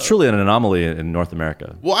more. Truly an anomaly in North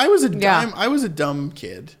America. Well, I was a Yeah. I was a dumb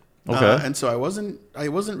kid. Okay. And so I wasn't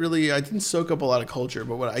really I didn't soak up a lot of culture,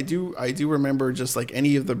 but what I do remember just like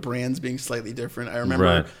any of the brands being slightly different. I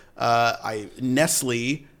remember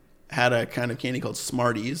Nestle had a kind of candy called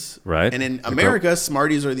Smarties. Right. And in America,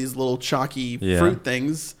 Smarties are these little chalky Yeah. fruit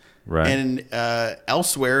things. Right. And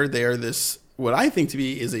elsewhere they are this what I think to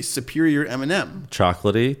be is a superior M&M.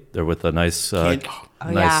 Chocolatey. They're with a nice, Candy-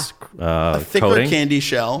 nice Thicker coating. candy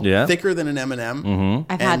shell, Yeah. thicker than an M&M. Mm-hmm.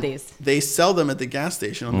 I've had And these. They sell them at the gas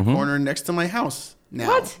station on the corner next to my house now.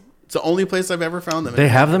 What? It's the only place I've ever found them. They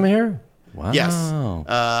have them here? Wow. Yes.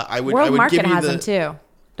 I would. World I would Market give you has the, them too.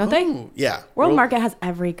 Don't they? Oh, yeah. World Market has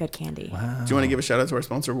every good candy. Do you want to give a shout out to our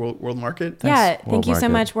sponsor, World Market? Yeah, World thank you so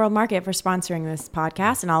Market. much, World Market, for sponsoring this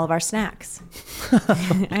podcast and all of our snacks.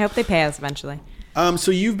 I hope they pay us eventually.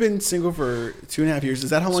 So you've been single for 2.5 years. Is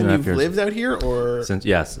that how long 2.5 you've years. lived out here, or?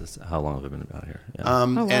 Yes. It's how long have I been out here? Yeah.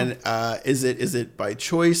 wow. And is it by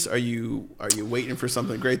choice? Are you waiting for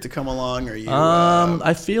something great to come along? Are you?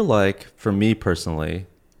 I feel like for me personally,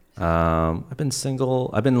 I've been single.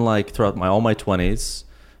 I've been like throughout all my 20s.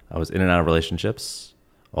 I was in and out of relationships.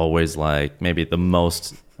 Always like maybe the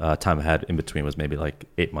most time I had in between was maybe like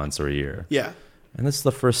 8 months or a year. yeah. And this is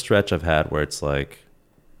the first stretch I've had where it's like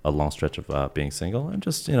a long stretch of being single and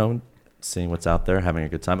just seeing what's out there, having a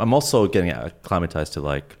good time. I'm also getting acclimatized to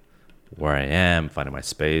like where I am, finding my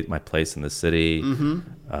space, my place in the city,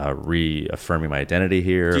 reaffirming my identity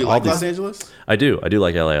here. Do you All like these- Los Angeles? I do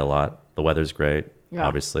like LA a lot. The weather's great, Yeah.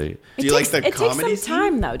 obviously. Do you like the it comedy takes some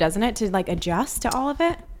time though, doesn't it, to like adjust to all of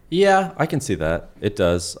it? Yeah, I can see that. It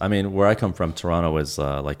does. I mean, where I come from, Toronto is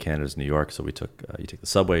like Canada's New York. So we took, you take the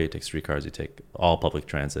subway, you take streetcars, you take all public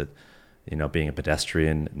transit. Being a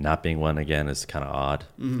pedestrian, not being one again is kind of odd.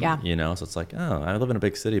 Yeah. So it's like, oh, I live in a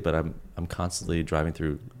big city, but I'm constantly driving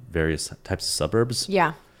through various types of suburbs.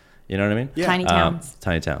 Yeah. You know what I mean? Yeah. Tiny towns.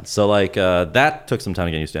 Tiny towns. So like that took some time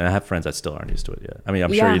to get used to. And I have friends that still aren't used to it yet. I mean, I'm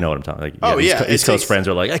sure Yeah. you know what I'm talking. Like, Oh, yeah, East it Coast takes- friends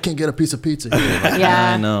are like, I can't get a piece of pizza here. Like,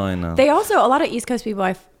 Yeah. I know. They also, a lot of East Coast people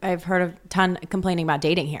I've heard of ton complaining about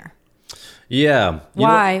dating here. Yeah. You know what?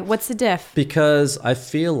 Why? What's the diff? Because I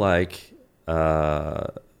feel like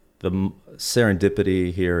the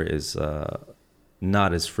serendipity here is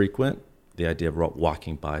not as frequent. The idea of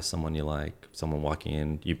walking by someone you like, someone walking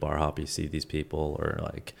in, you bar hop, you see these people, or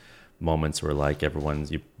like moments where like you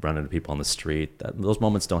run into people on the street. Those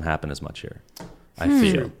moments don't happen as much here, I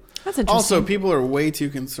feel. That's interesting. Also, people are way too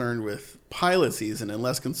concerned with pilot season and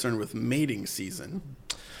less concerned with mating season.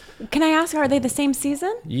 Can I ask, are they the same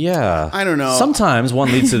season? Yeah. I don't know. Sometimes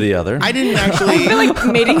one leads to the other. I didn't actually. I feel like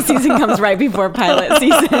mating season comes right before pilot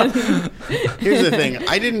season. Here's the thing.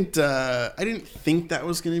 I didn't think that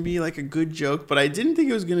was going to be like a good joke, but I didn't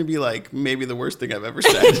think it was going to be like maybe the worst thing I've ever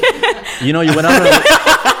said. You know, you went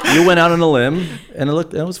out on a limb, and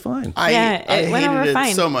it was fine. I went over hated it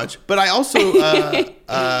fine. so much, but I also,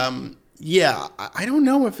 I don't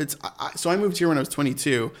know if it's. So I moved here when I was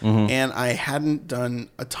 22, and I hadn't done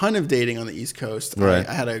a ton of dating on the East Coast. Right.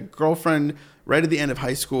 I had a girlfriend right at the end of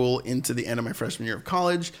high school into the end of my freshman year of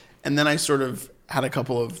college, and then I sort of had a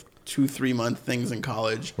couple of 2-3 month things in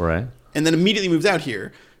college, Right. and then immediately moved out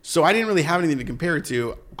here. So I didn't really have anything to compare it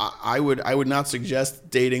to. I would not suggest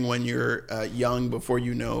dating when you're young, before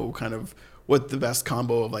you know kind of what the best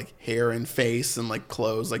combo of like hair and face and like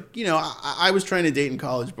clothes. Like, you know, I was trying to date in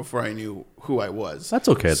college before I knew who I was. That's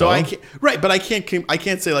okay, So though. I can't, right, but I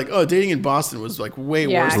can't say like, oh, dating in Boston was like way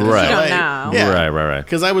Yeah, worse than Right. you LA. don't know. Yeah. Right.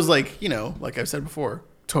 Because I was like, you know, like I've said before,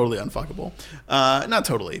 totally unfuckable. Not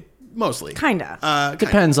totally, mostly. Kinda.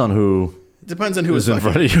 Depends on who Depends on who is is in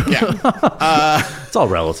front of you. Yeah. It's all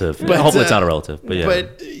relative. But, Hopefully it's not a relative, but yeah.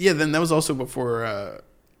 But yeah, then that was also before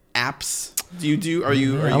apps. Are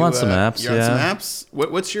you I'm on some apps, You're on some yeah. apps.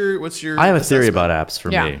 What's your I have a theory assessment? about apps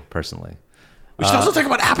for Yeah. me personally. We should also talk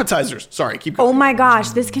about appetizers. Sorry, keep going. Oh my gosh,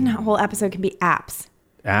 whole episode can be apps.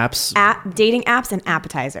 Apps. Dating apps and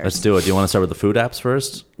appetizers. Let's do it. Do you want to start with the food apps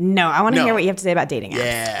first? No, I want to No. hear what you have to say about dating apps.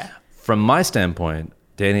 Yeah. From my standpoint,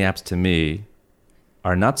 dating apps to me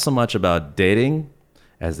are not so much about dating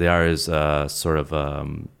as they are as sort of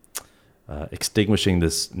extinguishing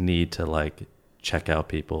this need to like check out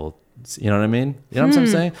people. You know what I mean? You know what I'm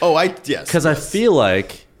saying? Oh, yes. Because I yes. feel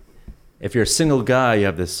like if you're a single guy, you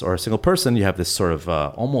have this, or a single person, you have this sort of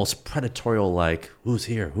almost predatory, like, who's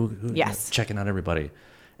here? Who Yes. checking out everybody.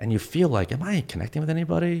 And you feel like, am I connecting with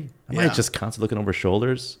anybody? Am I Yeah. just constantly looking over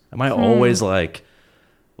shoulders? Am I always like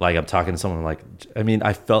I'm talking to someone like, I mean,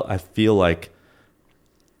 I feel like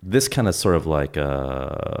this kind of sort of like,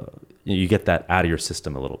 you get that out of your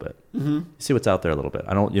system a little bit. Mm-hmm. You see what's out there a little bit.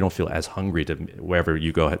 You don't feel as hungry to wherever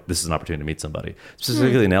you go. This is an opportunity to meet somebody,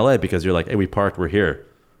 specifically in LA, because you're like, hey, we parked, we're here.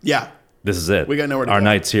 Yeah. This is it. We got nowhere to Our go.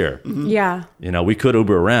 night's here. Yeah. You know, we could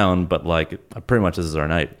Uber around, but like pretty much this is our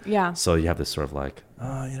night. Yeah. So you have this sort of like, you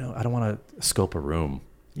know, I don't want to scope a room.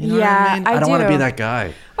 You know Yeah, what I mean? I don't want to do. be that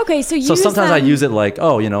guy. Okay, so So sometimes I them- use it like,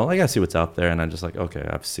 oh, you know, I gotta see what's out there, and I'm just like, okay,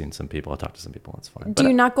 I've seen some people, I talked to some people, that's fine. Do But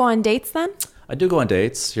you not go on dates then? I do go on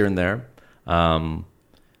dates here and there.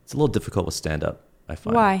 It's a little difficult with stand up, I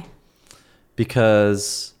find. Why?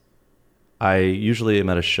 Because I usually am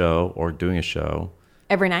at a show or doing a show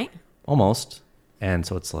Every night? almost, and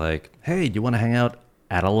so it's like, hey, do you want to hang out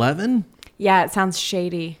at 11? Yeah, it sounds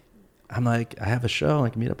shady. I'm like, I have a show, I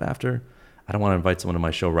can meet up after. I don't want to invite someone to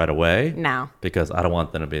my show right away. No. Because I don't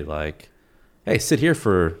want them to be like, hey, sit here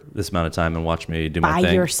for this amount of time and watch me do my By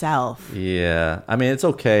thing. yourself. Yeah. I mean, it's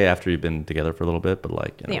okay after you've been together for a little bit, but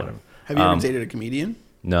like, you know, Yeah. whatever. Have you ever dated a comedian?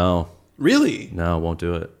 No, Really? no, won't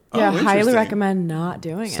do it. Yeah, Oh, highly interesting. recommend not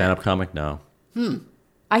doing it. Stand up comic, no.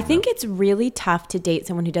 I think it's really tough to date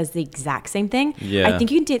someone who does the exact same thing. Yeah. I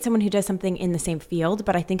think you can date someone who does something in the same field,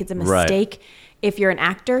 but I think it's a Right. mistake. If you're an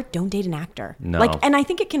actor, don't date an actor. No. And I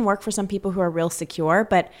think it can work for some people who are real secure,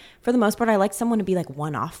 but for the most part, I like someone to be like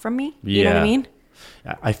one off from me. You know what I Yeah. mean?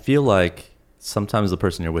 I feel like sometimes the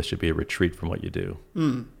person you're with should be a retreat from what you do.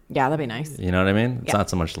 Yeah, that'd be nice. You know what I mean? It's Yeah. not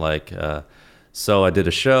so much like, so I did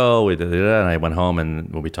a show, we did it, and I went home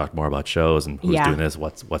and we talked more about shows and who's Yeah. doing this,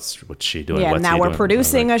 what's she doing, Yeah, what's now he we're doing?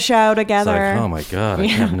 producing Like, a show it's together. like, oh my God, I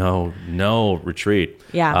have no retreat.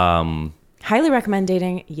 Yeah. Highly recommend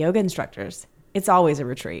dating yoga instructors. It's always a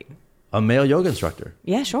retreat. A male yoga instructor.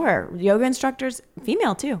 Yeah, sure. Yoga instructors,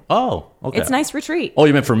 female too. Oh, okay. It's nice retreat. Oh,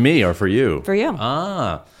 you meant for me or for you? For you.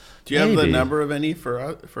 Ah. Do you have the maybe. number of any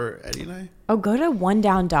for Eddie and I? Oh, go to One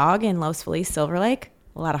Down Dog in Los Feliz, Silver Lake.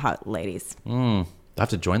 A lot of hot ladies. Do I have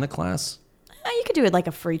to join the class? You could do it like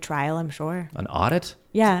a free trial, I'm sure. An audit?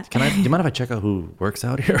 Yeah. Do you mind if I check out who works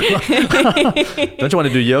out here? Don't you want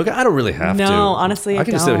to do yoga? I don't really have to. No, honestly, I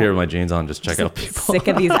can just don't. sit here with my jeans on and just check out people. Sick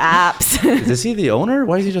of these apps. Is he the owner?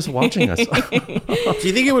 Why is he just watching us? Do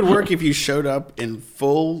you think it would work if you showed up in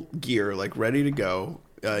full gear, like ready to go,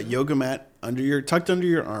 yoga mat tucked under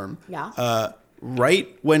your arm? Yeah.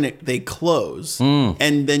 Right when they close, Hmm.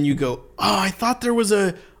 and then you go, oh, I thought there was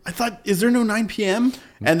a I thought, is there no 9 p.m.?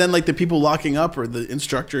 And then like the people locking up or the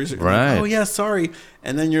instructors are Right. like, oh yeah, sorry.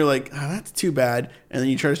 And then you're like, oh, that's too bad. And then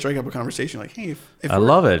you try to strike up a conversation like, hey, if I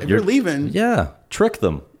love it. If you're leaving, Yeah, trick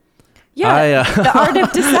them. Yeah, the art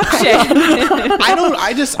of deception.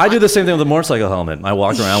 I I do the same thing with a motorcycle helmet. I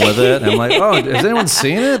walk around with it, and I'm like, oh, has anyone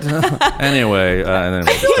seen it? Anyway, and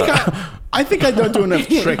then I think I don't do enough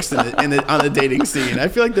tricks on the dating scene. I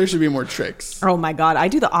feel like there should be more tricks. Oh my god, I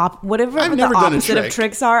do the whatever I've the never done a opposite of trick.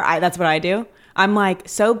 tricks are. That's what I do. I'm like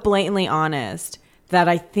so blatantly honest that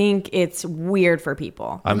I think it's weird for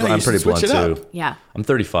people. I'm No, you should pretty blunt switch it up. too. Yeah. I'm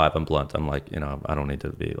 35. I'm blunt. I'm like, I don't need to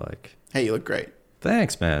be like, Hey, you look great.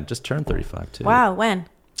 thanks, man. Just turned 35 too. Wow. When?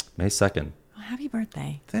 May 2nd. Oh, happy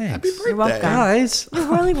birthday. Thanks. Happy birthday. You're welcome. Guys. You're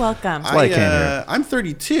really welcome. why I came here. I'm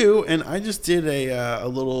 32, and I just did a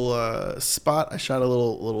little spot. I shot a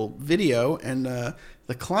little video, and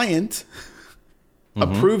the client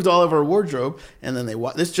approved all of our wardrobe. And then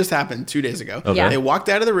this just happened 2 days ago. Okay. Yeah. They walked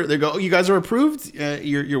out of the room. They go, "Oh, you guys are approved.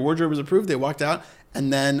 Your wardrobe is approved." They walked out,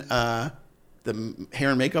 and then the hair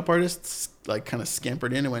and makeup artists like kind of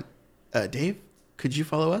scampered in and went, "Dave, could you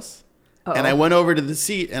follow us?" And I went over to the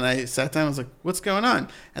seat and I sat down. I was like, what's going on?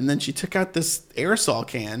 And then she took out this aerosol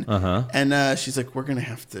can and she's like, we're going to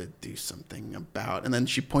have to do something about. And then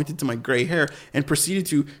she pointed to my gray hair and proceeded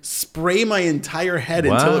to spray my entire head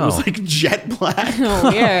until it was Wow. like jet black.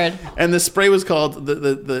 Oh, weird. And the spray was called,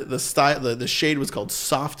 the shade was called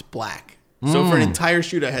Soft Black. So for an entire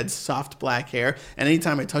shoot, I had soft black hair. And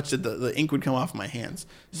anytime I touched it, the ink would come off my hands.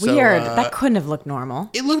 So, Weird. That couldn't have looked normal.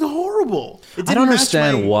 it looked horrible. It I don't didn't match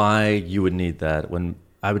understand my- why you would need that when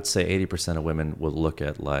I would say 80% of women would look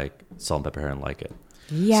at like salt and pepper hair and like it.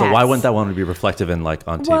 Yes. So why wouldn't that one be reflective in like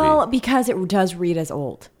on TV? Well, because it does read as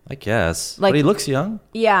old. I guess. like- but he looks young.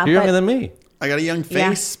 Yeah, You're younger but- than me. I got a young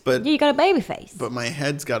face, but You got a baby face. my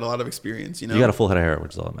head's got a lot of experience, you know. You got a full head of hair,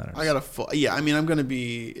 which is all that matters. I got a full. Yeah, I mean,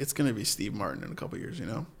 it's gonna be Steve Martin in a couple years, you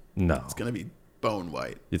know. No. It's gonna be bone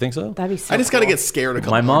white. You think so? That'd be so I just gotta cool. get scared a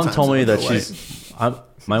couple. My more mom times told me and that it'll go away.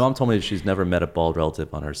 my mom told me that she's never met a bald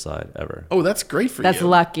relative on her side ever. Oh, that's great for That's you.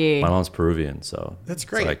 lucky. My mom's Peruvian, so That's it's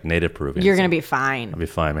great. like native Peruvian. You're so going to be fine. I'll be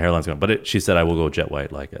fine. My hairline's going, but she said I will go jet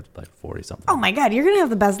white like at like 40 something. Oh my God, you're going to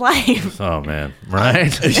have the best life. Oh man,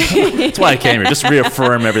 right? That's why I came here, just to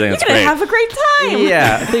reaffirm everything. That's You're going great. to have a great time.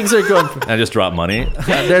 Yeah, things are going. I just dropped money.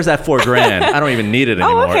 There's that $4,000. I don't even need it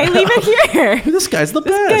anymore. Oh, okay, leave it here. This guy's the Guy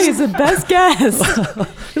best. is the best guest.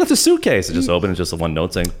 You left a suitcase. It just opened. It's just one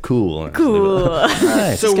note saying "cool." And I just leave it. Cool.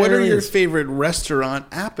 Nice. So, This guy what are really your is. favorite restaurant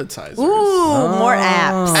appetizers? Ooh, more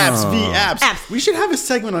apps. Apps v apps. Apps. We should have a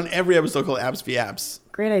segment on every episode called Apps v Apps.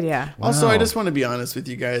 Great idea. Also, I Wow. just want to be honest with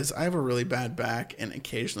you guys. I have a really bad back, and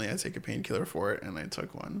occasionally I take a painkiller for it, and I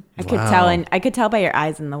took one. I could Wow. tell, and I could tell by your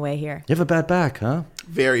eyes in the way here. You have a bad back, huh?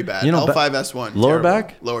 Very bad. You know, L5S1. lower terrible.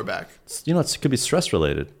 back? Lower back. You know, it could be stress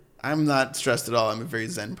related. I'm not stressed at all. I'm a very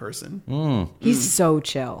zen person. He's so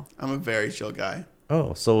chill. I'm a very chill guy.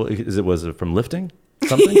 Oh, so was it from lifting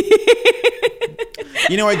something?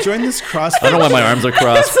 You know, I joined this CrossFit. I don't know why my arms are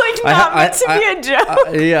crossed. It's like not meant to be a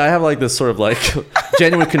joke. Yeah, I have like this sort of like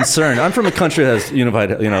genuine concern. I'm from a country that has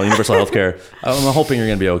universal health care. I'm hoping you're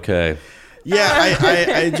gonna be okay. Yeah,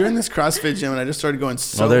 I joined this CrossFit gym and I just started going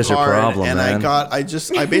so there's your hard. problem, and man.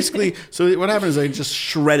 I basically, so what happened is I just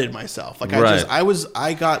shredded myself. Like Right.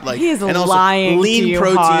 I got like, He is and also lying to lean you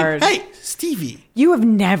protein. hard. Hey, Stevie, You have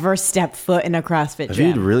never stepped foot in a CrossFit Have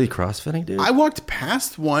you gym. really crossfitting, dude? I walked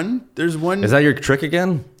past one. There's one. Is that your trick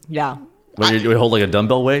again? Yeah. Where you hold like a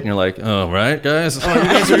dumbbell weight and you're like, oh, right, guys? You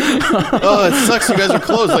guys are, oh, it sucks. You guys are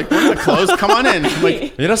closed. Like, we're not closed. Come on in. I'm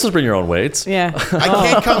like, You're not supposed to bring your own weights. Yeah. I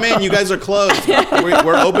can't come in. You guys are closed.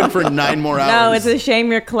 We're open for 9 more hours. No, it's a shame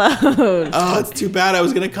you're closed. Oh, it's too bad. I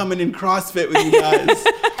was gonna come in CrossFit with you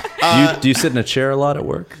guys. Do you sit in a chair a lot at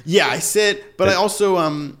work? Yeah, I sit, but I also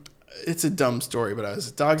it's a dumb story, but I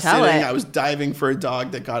was dog Tell sitting. it. I was diving for a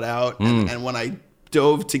dog that got out, and when I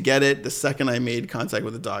dove to get it, the second I made contact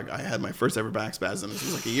with the dog, I had my first ever back spasm. This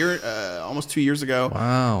was like a year, almost 2 years ago.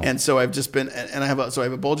 Wow. And so I've just been, and I have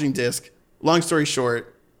a bulging disc. Long story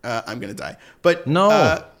short, I'm gonna die. But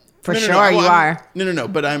No. For sure you are. No.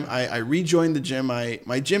 But I rejoined the gym.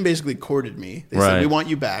 My gym basically courted me. They said Right. we want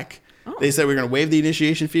you back. They said we're going to waive the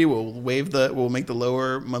initiation fee. We'll make the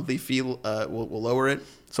lower monthly fee. We'll lower it.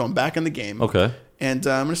 So I'm back in the game. Okay. And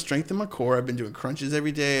I'm going to strengthen my core. I've been doing crunches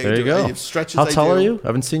every day. There you I go. have stretches. How tall I do. are you? I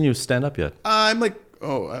haven't seen you stand up yet. I'm like,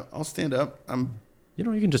 I'll stand up. I'm You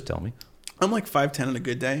can just tell me. like 5'10" on a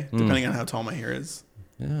good day, depending on how tall my hair is.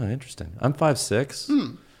 Yeah, interesting. I'm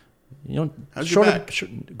 5'6". You know, How's your back?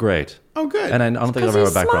 Great. Oh, good. And I don't think I've 'cause ever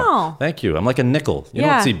he's had a back small. problem. Thank you. I'm like a nickel. You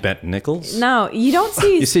Yeah. don't see bent nickels. No, you don't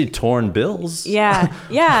see. You see torn bills. Yeah,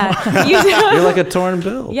 yeah. You don't. You're like a torn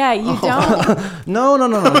bill. Yeah, you don't. No.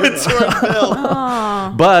 It's your bill.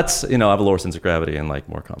 But, you know, I have a lower sense of gravity and like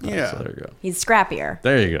more confidence. Yeah. So there you go. He's scrappier.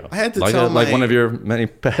 There you go. I had to like tell like my- one of your many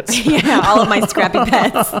pets. Yeah, all of my scrappy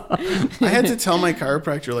pets. I had to tell my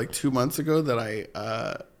chiropractor like 2 months ago that I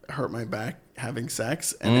hurt my back having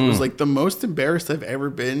sex, and it was like the most embarrassed I've ever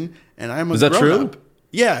been. And I'm a Is that true? grown-up.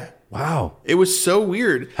 Yeah, Wow. it was so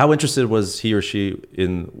weird. How interested was he or she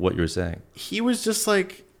in what you were saying? He was just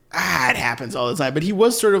like, it happens all the time. But he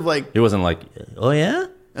was sort of like, He wasn't like, oh yeah?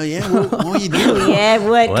 oh yeah, what are you doing? Yeah,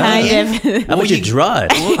 what kind of? How about you draw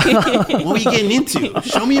it? What are you getting into?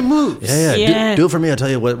 Show me your moves. Yeah. Do it for me. I'll tell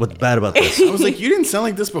you what's bad about this. I was like, you didn't sound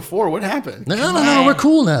like this before. What happened? No, we're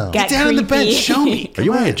cool now. Got Get down on the bench. creepy. Show me. Are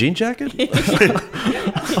you wearing a jean jacket?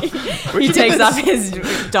 Where'd He you get takes this? off his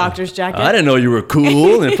doctor's jacket. I didn't know you were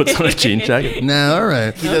cool, and puts on a jean jacket. No, all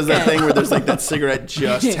right. He does that thing where there's like that cigarette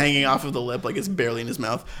just hanging off of the lip, like it's barely in his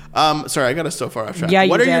mouth. Sorry, I got us so far off track. Yeah,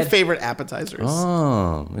 What you are your did. favorite appetizers?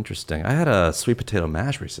 Oh, interesting. I had a sweet potato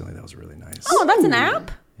mash recently. That was really nice. Oh, that's an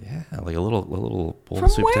app. Yeah, like a little bowl From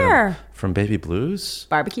of sweet where? potato from Baby Blues.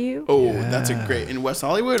 Barbecue. Oh, that's a great in West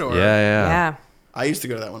Hollywood, or Yeah. Yeah, I used to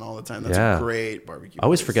go to that one all the time. That's Yeah. a great barbecue. I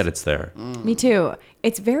always place. forget it's there. me too.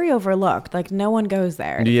 It's very overlooked. Like no one goes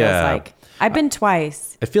there. It feels Yeah. like I've been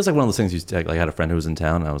twice. It feels like one of those things you take. Like I had a friend who was in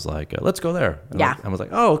town, and I was like, "Let's go there." And Yeah. I was like,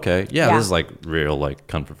 "Oh, okay, yeah, Yeah. this is like real like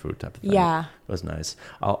comfort food type of thing." Yeah. It was nice.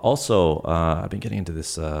 Also, I've been getting into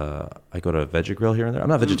this. I go to a veggie grill here and there. I'm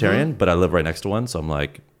not vegetarian, but I live right next to one, so I'm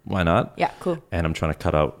like, why not? Yeah, cool. And I'm trying to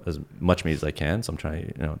cut out as much meat as I can. So I'm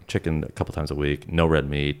trying to, chicken a couple times a week, no red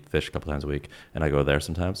meat, fish a couple times a week, and I go there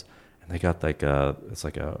sometimes. And they got like it's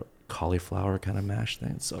like a cauliflower kind of mash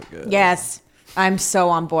thing. It's so good. Yes, I'm so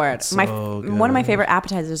on board. So One of my good. favorite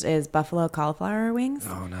appetizers is buffalo cauliflower wings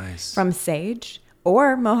Oh, nice. from Sage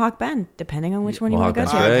or Mohawk Bend, depending on which one you want to go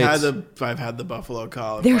Mohawk to. Bend's great. I've had the buffalo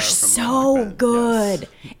cauliflower. They're from so Mohawk Bend, good.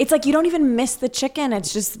 yes. It's like you don't even miss the chicken.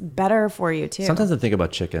 It's just better for you too. Sometimes I think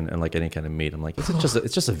about chicken and like any kind of meat. I'm like,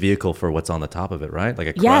 it's just a vehicle for what's on the top of it, right? Like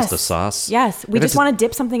a crust, yes, a sauce. Yes, we If just it's- want to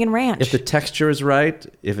dip something in ranch. If the texture is right,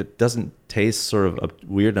 if it doesn't taste sort of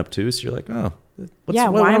weird and obtuse, you're like, oh,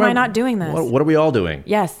 why am I not doing this? What are we all doing?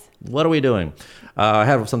 yes. What are we doing? I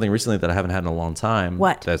had something recently that I haven't had in a long time.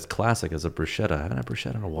 What? That's classic is a bruschetta. I haven't had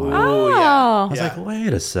bruschetta in a while. Oh, yeah. Oh, I was like,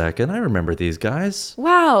 wait a second. I remember these guys.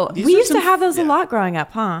 wow. These We are used to some- have those a yeah. lot growing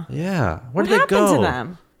up, huh? Yeah. Where What did they happened go? to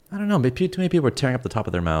them? I don't know. Maybe too many people were tearing up the top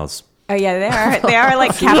of their mouths. Oh yeah, they are. They are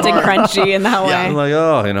like Captain Crunchy in that Yeah. I'm way.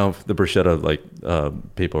 like, oh, the bruschetta, like,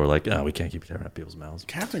 people are like, oh, we can't keep tearing up people's mouths.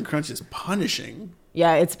 Captain Crunch is punishing.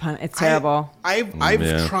 Yeah, it's terrible. I've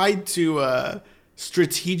Yeah. tried to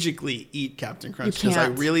strategically eat Captain Crunch because I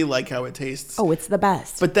can't. really like how it tastes. Oh, it's the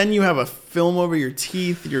best. But then you have a film over your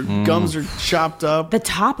teeth. Your Mm. gums are chopped up. The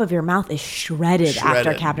top of your mouth is shredded, after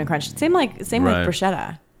Shredded. Captain Crunch. Same Right. with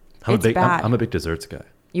bruschetta. I'm It's a big, bad. I'm a big desserts guy.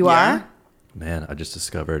 You Yeah? are? Man, I just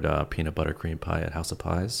discovered peanut butter cream pie at House of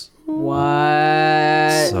Pies.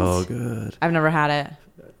 What? So good. I've never had it.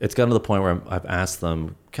 It's gotten to the point where I've asked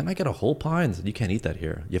them, "Can I get a whole pie?" And they said, "You can't eat that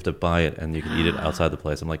here. You have to buy it, and you can eat it outside the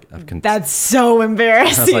place." I'm like, That's so I was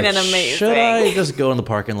embarrassing like, and amazing. Should I just go in the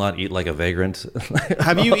parking lot, eat like a vagrant?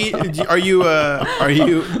 Have you eat? Are you?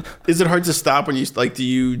 Is it hard to stop when you like? Do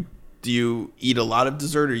you eat a lot of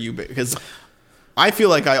dessert, or you? Because I feel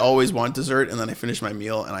like I always want dessert, and then I finish my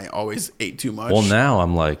meal, and I always ate too much. Well, now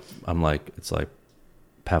I'm like, it's like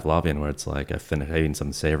Pavlovian, where it's like I finished eating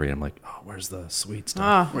something savory, and I'm like, oh, where's the sweet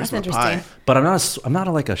stuff? Oh, Where's that's my interesting. pie? But I'm not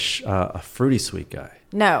like a fruity sweet guy.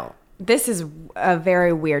 No, this is a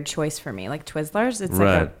very weird choice for me. Like Twizzlers, it's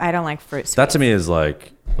Right. like I don't like fruit. That to sweets. me is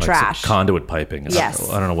like Trash. some conduit piping. Yes.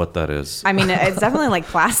 I don't know what that is. I mean, it's definitely like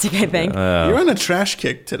plastic. I think. You're on a trash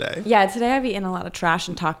kick today. Yeah, today I've eaten a lot of trash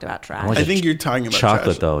and talked about trash. like I think you're talking about chocolate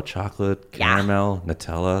trash. though, chocolate, Yeah. caramel,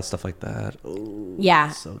 Nutella, stuff like that. Ooh, Yeah,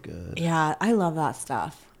 so good. yeah, I love that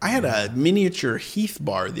stuff. I had a miniature Heath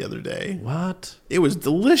bar the other day. What? It was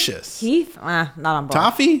delicious. Heath, not on board.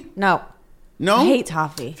 Toffee? No, No. I hate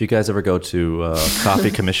toffee. If you guys ever go to Coffee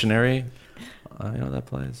Commissionary, you know that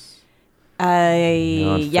place.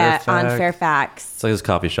 on Yeah, on Fairfax? Fairfax. It's like this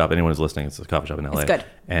coffee shop. Anyone who's listening, it's a coffee shop in LA. It's good.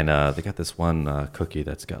 And they got this one cookie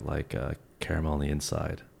that's got like caramel on the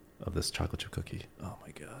inside of this chocolate chip cookie. Oh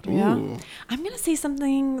my god! Yeah. Ooh. I'm gonna say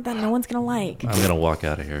something that no one's gonna like. I'm gonna walk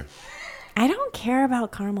out of here. I don't care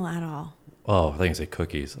about caramel at all. Oh, I think I say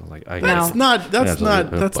cookies. I was like, That's not. That's not.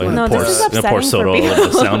 That's I'm not. No, gonna this is I'm gonna pour upsetting soda for all over the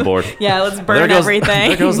people. soundboard. Yeah, let's There burn goes- everything.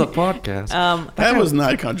 There goes the podcast. That was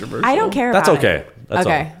not controversial. I don't care That's about okay. it. That's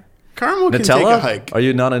okay. all. Caramel can take a Nutella? hike. Are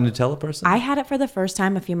you not a Nutella person? I had it for the first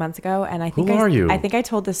time a few months ago, and I think Who are you? I think I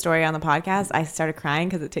told this story on the podcast. I started crying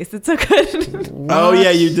because it tasted so good. Oh yeah,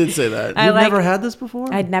 you did say that. I You've like- never had this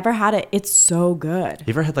before? I'd never had it. It's so good.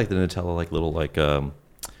 You ever had like the Nutella like little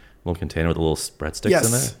little container with the little breadsticks Yes.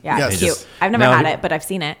 in there? Yeah, Yes. it's cute. I've never Now had he- it, but I've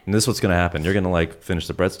seen it. And this is what's going to happen. You're going to like finish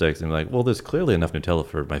the breadsticks and be like, well, there's clearly enough Nutella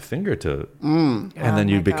for my finger to, and Oh then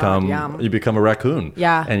you my God, become yum. you become a raccoon.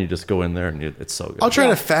 Yeah. And you just go in there and it's so good. I'll try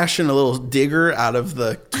to fashion a little digger out of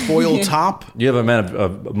the foil top. You have a man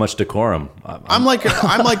of much decorum. I'm like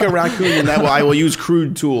a raccoon in that I will use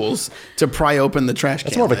crude tools to pry open the trash can.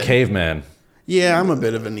 It's more of a lid. caveman. Yeah, I'm a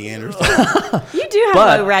bit of a Neanderthal. You do have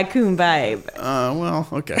But- a raccoon vibe. Well,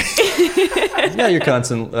 okay. Yeah, you're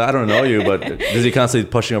constant. I don't know you, but is he constantly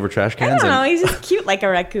pushing over trash I cans? don't know. And, He's just cute like a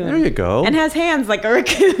raccoon. there you go. And has hands like a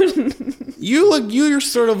raccoon. You're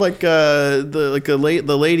sort of like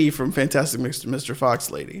the lady from Fantastic Mr.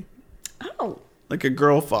 Fox lady, Oh. like a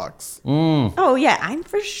girl fox. Oh, yeah. I'm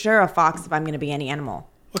for sure a fox if I'm going to be any animal.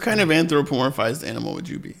 What kind of anthropomorphized animal would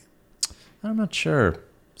you be? I'm not sure.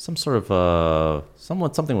 Some sort of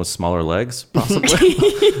something with smaller legs, possibly.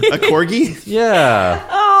 A corgi? Yeah.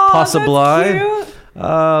 Oh, Possibly. that's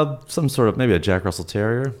cute. Some sort of maybe a Jack Russell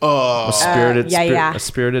Terrier. Oh, A spirited, yeah. a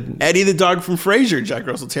spirited. Eddie the dog from Frasier, Jack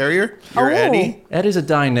Russell Terrier. You're Oh. Eddie. Eddie's a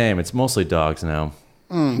dying name. It's mostly dogs now.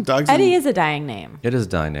 Dogs. Eddie is a dying name. It is a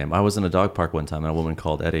dying name. I was in a dog park one time and a woman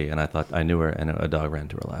called Eddie, and I thought I knew her, and a dog ran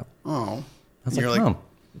to her lap. Oh, I was you're like, like, oh.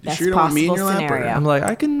 you Best sure you don't want me in possible your lap? or- scenario. I'm like,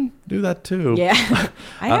 I can do that too. Yeah.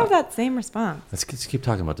 I have that same response. Let's keep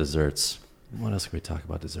talking about desserts. What else can we talk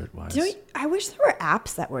about dessert wise? I wish there were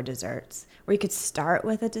apps that were desserts where you could start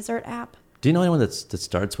with a dessert app. Do you know anyone that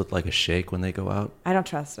starts with like a shake when they go out? I don't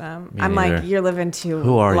trust them. Me I'm neither. like, you're living too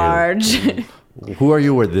Who are you? large. Who are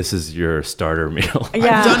you where this is your starter meal?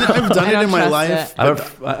 Yeah. I've done I it don't in my trust life.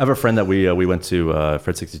 it. I have a friend that we went to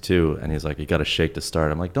Fred 62, and he's like, you got a shake to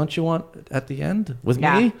start. I'm like, don't you want it at the end with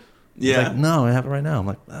Yeah. me? He's Yeah. like, no, I have it right now. I'm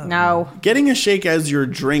like, oh. No. Getting a shake as your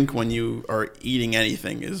drink when you are eating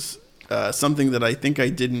anything is something that I think I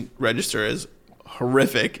didn't register as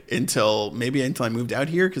horrific until I moved out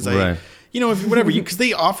here because Right. because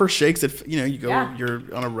they offer shakes if you go Yeah. you're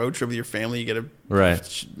on a road trip with your family, you get a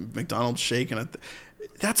Right. McDonald's shake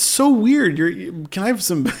that's so weird. Can I have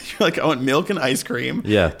some? You're like, I want milk and ice cream.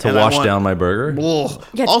 Yeah, to and I wash want- down my burger. Ugh.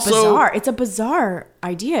 Yeah, it's also, bizarre. It's a bizarre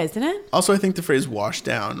idea, isn't it? Also, I think the phrase "wash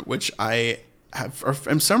down," which I have,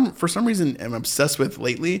 for some reason, am obsessed with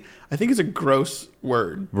lately. I think it's a gross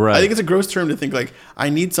word. Right. I think it's a gross term to think like I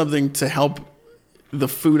need something to help the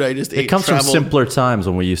food I just ate. It comes from travel. simpler times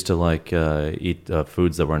when we used to like eat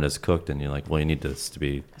foods that weren't as cooked, and you're like, well, you need this to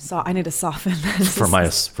be So I need to soften this.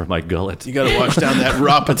 for my gullet. You got to wash down that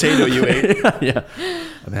raw potato you ate. Yeah,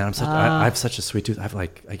 man, I have such a sweet tooth.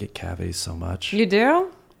 I get cavities so much. You do?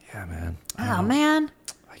 Yeah, man. Oh man,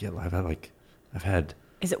 I've had.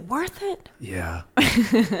 is it worth it? Yeah,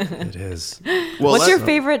 it is. Well, What's your let's-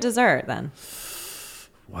 favorite dessert then?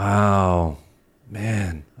 Wow,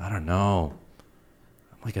 man, I don't know.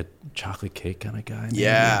 I'm like a chocolate cake kind of guy. maybe.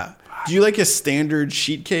 Yeah. Do you like a standard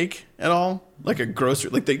sheet cake at all? Like a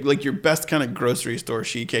grocery, like your best kind of grocery store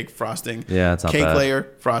sheet cake frosting. Yeah, it's not cake bad. layer,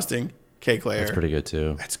 frosting, cake layer. That's pretty good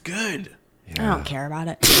too. That's good. I don't care about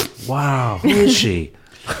it. Wow, who is she?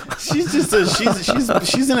 She's just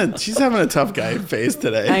she's having a tough guy face I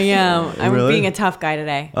today. am. I'm Really? being a tough guy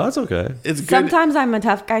today. Oh, that's okay. It's good. Sometimes I'm a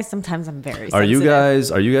tough guy. Sometimes I'm very. Are you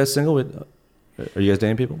sensitive. guys single? Are you guys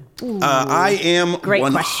dating people? I am Great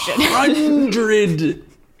question.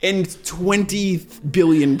 120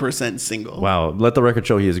 billion% single. Wow. Let the record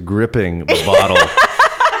show he is gripping the bottle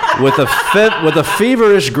with a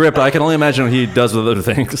feverish grip. I can only imagine what he does with other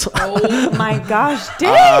things. Oh my gosh,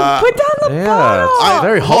 dang! Put down the yeah, bottle. it's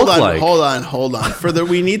very hold Hulk-like. on. For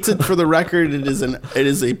the record, it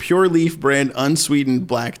is a Pure Leaf brand unsweetened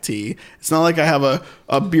black tea. It's not like I have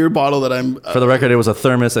a beer bottle that I'm. For the record, it was a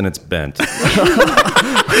thermos and it's bent.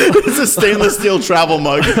 It's a stainless steel travel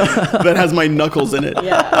mug that has my knuckles in it.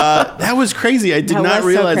 Yeah. That was crazy. I did That not was so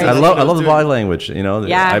realize. crazy. That's I what love was the doing. body language. You know,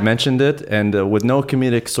 Yeah. I mentioned it, and with no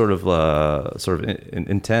comedic sort of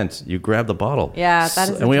intent, you grab the bottle. Yeah, that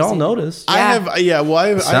is and we all interesting. noticed. I Yeah. have. Yeah. Well,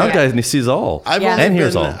 I've, Sound I, guy, and he sees all, I've Yeah. only and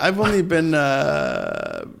hears been, all. I've only been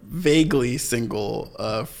vaguely single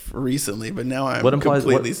recently, but now I'm What implies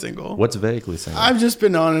completely single. What's vaguely single? I've just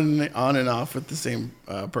been on and off with the same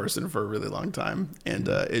person for a really long time, and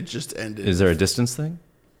it just ended. Is there a distance thing?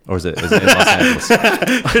 Or is it in Los Angeles?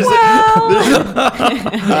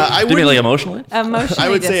 I Do you mean like wouldn't- emotionally? Emotionally I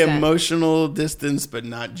would say distant. emotional distance, but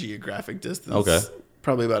not geographic distance. Okay.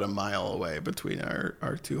 Probably about a mile away between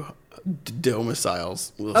our two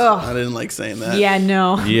domiciles. Ugh, I didn't like saying that. Yeah,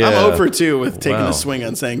 no. Yeah. I'm over 2 with taking Wow. a swing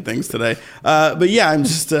on saying things today. But yeah, I'm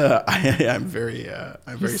just I'm very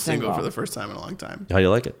single single. for the first time in a long time. How do you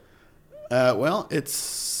like it? Well,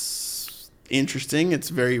 it's interesting. It's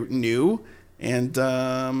very new, and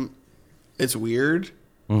it's weird.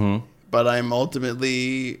 Mm-hmm. But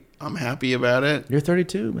I'm happy about it. You're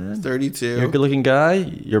 32, man. 32. You're a good-looking guy.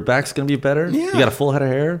 Your back's gonna be better. Yeah. You got a full head of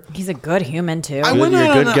hair. He's a good human too. I Good- went you're a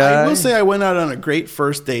out good on guy. I will say I went out on a great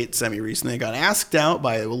first date recently. I got asked out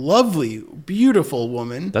by a lovely, beautiful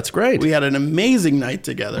woman. That's great. We had an amazing night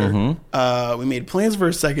together. Mm-hmm. We made plans for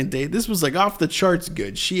a second date. This was like off the charts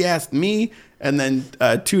good. She asked me, and then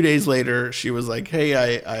 2 days later, she was like,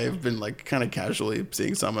 "Hey, I've been like kind of casually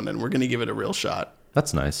seeing someone, and we're gonna give it a real shot."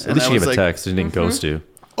 That's nice. At And least I you gave was a like- text. You didn't ghost you.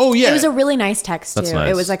 Oh yeah, It was a really nice text too. That's nice.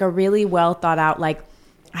 It was like a really well thought out. Like,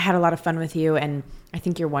 I had a lot of fun with you, and I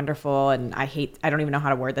think you're wonderful. And I don't even know how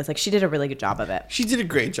to word this. Like, she did a really good job of it. She did a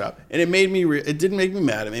great job, and it made me. It didn't make me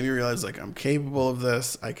mad. It made me realize like I'm capable of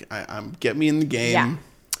this. I'm get me in the game. Yeah.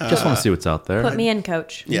 Just want to see what's out there. Put me in,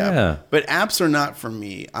 coach. Yeah. But apps are not for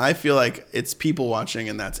me. I feel like it's people watching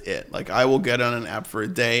and that's it. Like I will get on an app for a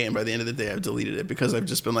day and by the end of the day I've deleted it because I've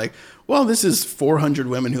just been like, well, this is 400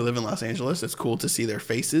 women who live in Los Angeles. It's cool to see their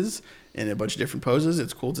faces in a bunch of different poses.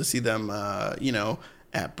 It's cool to see them,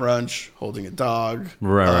 at brunch, holding a dog,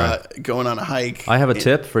 Right. going on a hike. I have a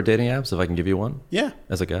tip for dating apps if I can give you one. Yeah.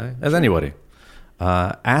 As a guy, as anybody,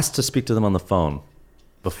 ask to speak to them on the phone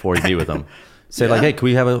before you meet with them. Say like, Yeah. hey, can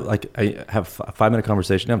we have a 5-minute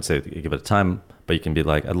conversation? You don't have to say give it a time, but you can be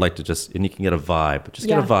like, I'd like to just, and you can get a vibe. Just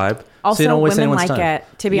get a vibe. Also, so you don't waste women anyone's like time. it.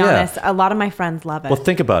 To be Yeah. honest, a lot of my friends love it. Well,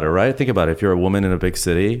 think about it, right? Think about it. If you're a woman in a big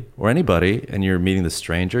city or anybody and you're meeting this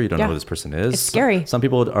stranger, you don't know Yeah. who this person is. It's scary. Some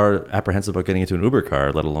people are apprehensive about getting into an Uber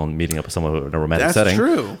car, let alone meeting up with someone in a romantic That's setting.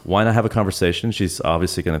 true. Why not have a conversation? She's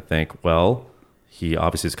obviously going to think, well, he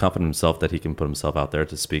obviously is confident in himself that he can put himself out there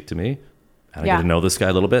to speak to me. And I Yeah. get to know this guy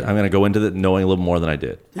a little bit. I'm going to go into it knowing a little more than I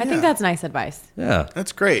did. I think that's nice advice. Yeah.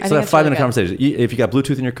 That's great. I So think that it's really 5-minute good. conversation. If you got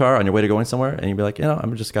Bluetooth in your car on your way to going somewhere, and you'd be like,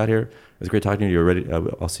 I'm just got here. It was great talking to you. You're ready.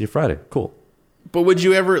 I'll see you Friday. Cool. But would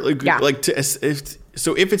you ever Yeah.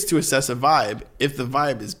 if it's to assess a vibe, if the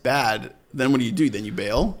vibe is bad, then what do? Then you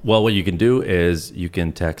bail? Well, what you can do is you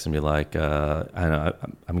can text and be like, I know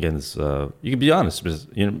I'm getting this. You can be honest because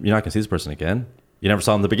you're not going to see this person again. You never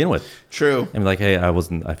saw them to begin with. True. And be like, hey,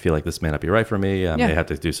 I feel like this may not be right for me. I may Yeah. have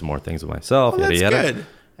to do some more things with myself. Well, yada, that's yada. good.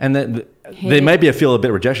 And then Hey. they might feel a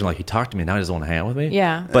bit rejection. Like he talked to me. Now he doesn't want to hang out with me.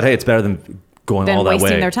 Yeah. But hey, it's better than going Than all that way.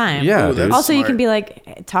 wasting their time. Yeah. Ooh, dude. that's- Also, you smart. can be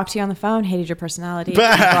like, talk to you on the phone, hated your personality, go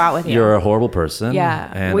out with you. You're a horrible person.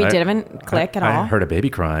 Yeah, And we didn't click at all. I heard a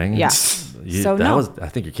baby crying. Yeah. So that no. I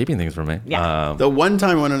think you're keeping things from me. Yeah. The one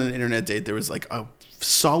time I went on an internet date, there was like a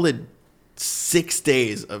solid 6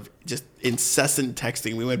 days of just incessant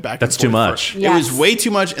texting. We went back. That's and too forth much. It Yes. was way too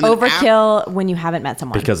much. And then Overkill when you haven't met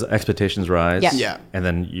someone. Because expectations rise. Yeah. Yeah. And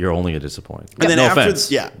then you're only going to disappoint. And then no after,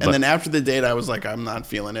 offense. and but- then after the date, I was like, I'm not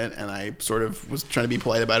feeling it, and I sort of was trying to be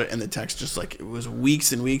polite about it. And the text just like it was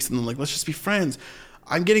weeks and weeks, and then like let's just be friends.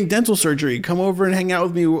 I'm getting dental surgery. Come over and hang out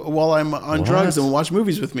with me while I'm on What? drugs and watch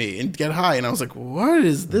movies with me and get high. And I was like, what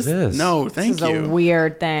is this? This. No, this thank is a you.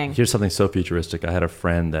 weird thing. Here's something so futuristic. I had a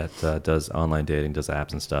friend that does online dating, does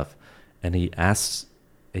apps and stuff, and he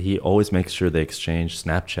always makes sure they exchange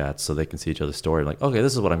Snapchats so they can see each other's story. Like, okay,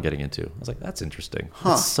 this is what I'm getting into. I was like, that's interesting.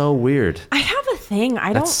 That's so weird. I have a thing.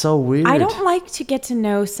 That's so weird. I don't like to get to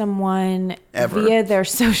know someone Ever. via their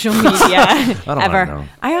social media. I don't ever. wanna know.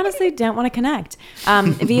 I honestly don't want to connect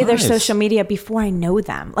via their Nice. social media before I know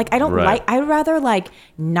them. Like I don't Right. like. I'd rather like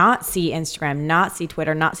not see Instagram, not see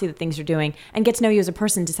Twitter, not see the things you're doing, and get to know you as a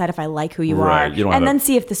person. Decide if I like who you Right. are, You don't and have then a-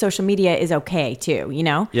 see if the social media is okay too. You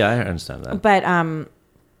know. Yeah, I understand that. But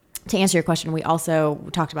to answer your question, we also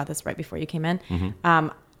talked about this right before you came in. Mm-hmm.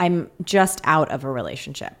 I'm just out of a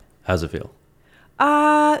relationship. How's it feel?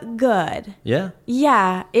 Good. Yeah.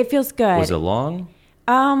 Yeah, it feels good. Was it long?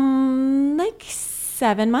 Like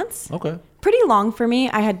 7 months. Okay. Pretty long for me.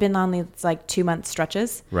 I had been on these like 2-month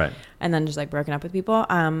stretches. Right. And then just like broken up with people.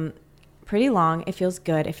 Pretty long. It feels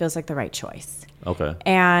good. It feels like the right choice. Okay.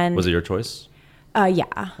 And Was it your choice?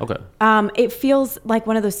 yeah. Okay. It feels like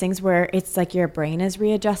one of those things where it's like your brain is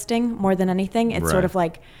readjusting more than anything. It's sort Right. of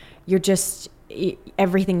like you're just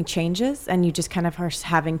everything changes and you just kind of are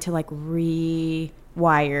having to like rewire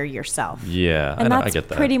yourself. Yeah, And I that's get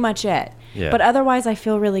that. pretty much it. Yeah. But otherwise I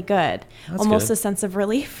feel really good. That's Almost good. a sense of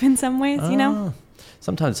relief in some ways, you know?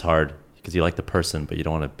 sometimes it's hard because you like the person, but you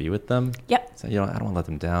don't want to be with them. Yep. So, I don't want to let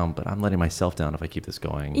them down, but I'm letting myself down if I keep this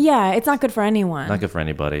going. Yeah, it's not good for anyone. Not good for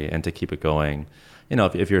anybody. And to keep it going,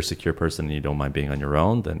 if you're a secure person and you don't mind being on your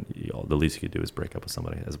own, then the least you could do is break up with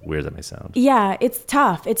somebody, as weird as that may sound. Yeah, it's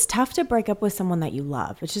tough. It's tough to break up with someone that you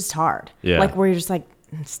love. It's just hard. Yeah. Like where you're just like,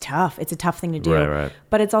 it's tough. It's a tough thing to do. Right.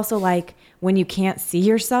 But it's also like when you can't see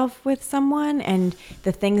yourself with someone and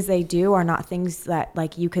the things they do are not things that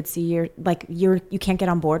like you could see you can't get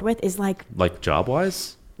on board with is like job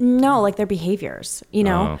wise? No, like their behaviors,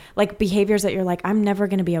 Oh. like behaviors that you're like, I'm never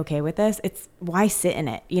going to be okay with this. It's why sit in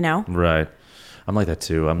it, Right. I'm like that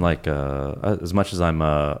too. I'm like, as much as I'm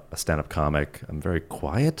a stand-up comic, I'm very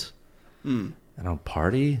quiet. I don't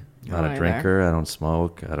party. I'm not a drinker. I don't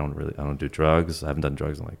smoke. I don't do drugs. I haven't done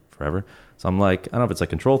drugs in like forever. So I'm like, I don't know if it's a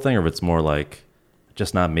control thing or if it's more like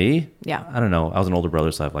just not me. Yeah. I don't know. I was an older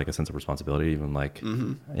brother, so I have like a sense of responsibility. Even like,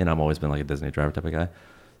 I've always been like a designated driver type of guy.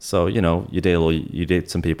 So, you date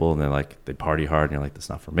some people and they're like, they party hard and you're like, that's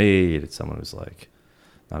not for me. It's someone who's like,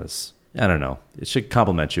 not as, I don't know. It should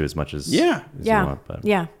compliment you as much as, you want, but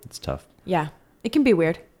it's tough. Yeah. It can be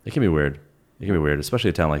weird. It can be weird. Especially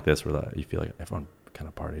a town like this where you feel like everyone kind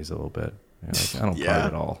of parties a little bit. Like, I don't party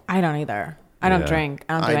at all. I don't either. I don't drink.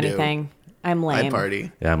 I don't do anything. I'm lame. I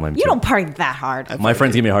party. Yeah, I'm lame You too. don't party that hard. My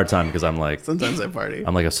friends give me a hard time because I'm like, Sometimes I party.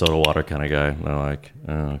 I'm like a soda water kind of guy. And they're like,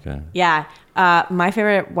 oh, okay. Yeah. My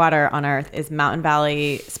favorite water on earth is Mountain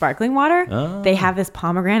Valley sparkling water. Oh. They have this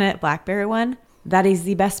pomegranate blackberry one. That is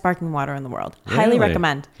the best sparkling water in the world. Highly Really?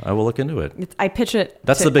 recommend. I will look into it. I pitch it.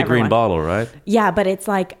 That's to the big everyone. green bottle, right? Yeah, but it's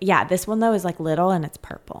like, this one though is like little and it's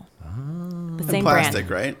purple. The same Plastic,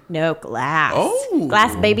 brand. right? No, glass. Oh.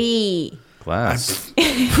 Glass, baby. Glass.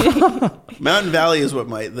 Mountain Valley is what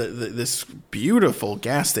this beautiful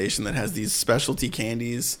gas station that has these specialty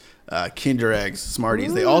candies, Kinder Eggs,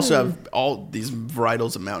 Smarties. They also have all these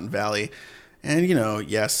varietals of Mountain Valley. And,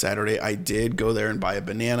 yes, Saturday I did go there and buy a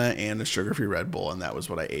banana and a sugar-free Red Bull, and that was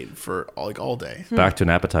what I ate for all day. Back to an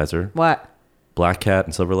appetizer. What? Black Cat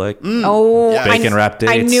and Silver Lake. Oh, Yeah. Bacon wrap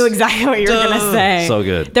dates. I knew exactly what you were going to say. So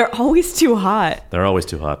good. They're always too hot. They're always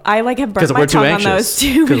too hot. I like have burnt Because my we're too tongue on those anxious.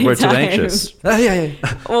 too many We're too times. anxious.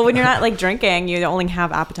 Yeah. Well, when you're not like drinking, you only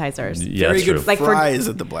have appetizers. Yeah, Very that's good true. Like for- fries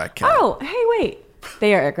at the Black Cat. Oh, hey, wait.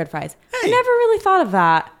 They are good fries. I Hey. never really thought of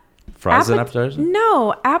that. Fries and appetizers?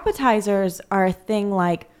 No, appetizers are a thing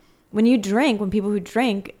like when people who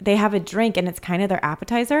drink, they have a drink and it's kind of their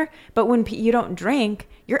appetizer. But when you don't drink,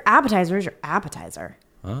 your appetizer is your appetizer.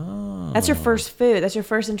 Oh. That's your first food. That's your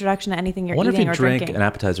first introduction to anything you're I wonder if eating you or drink, drinking. an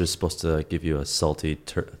appetizer is supposed to give you a salty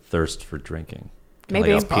thirst for drinking.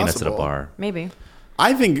 Maybe. Like peanuts at a Possible. bar. Maybe.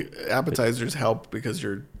 I think appetizers help because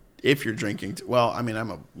if you're drinking, well, I mean,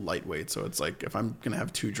 I'm a lightweight, so it's like if I'm gonna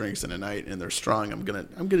have 2 drinks in a night and they're strong, I'm gonna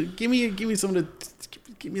give me some to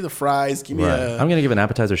give me the fries, give me Right. I'm going to give an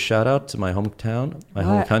appetizer shout out to my hometown, my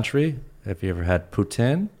home What? country. Have you ever had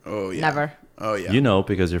poutine? oh yeah, Never. oh yeah, You know,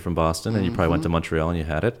 because you're from Boston and you probably went to Montreal and you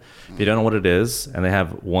had it. If you don't know what it is, and they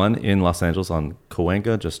have one in Los Angeles on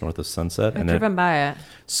Cahuenga, just north of Sunset. I've And driven by it.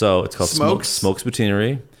 so it's called Smokes? Smokes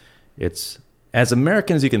Poutineery. It's as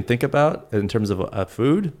American as you can think about in terms of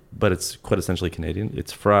food, but it's quite essentially Canadian.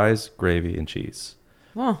 It's fries, gravy, and cheese.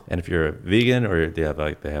 Well, And if you're a vegan, or they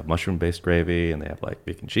have mushroom based gravy, and they have like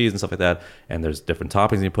vegan cheese and stuff like that, and there's different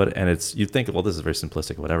toppings you put, and you think, well, this is very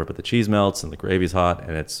simplistic or whatever, but the cheese melts and the gravy's hot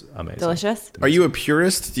and it's amazing. delicious. Are you a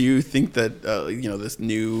purist? Do you think that this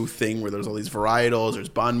new thing where there's all these varietals? There's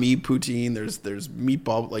banh mi poutine. There's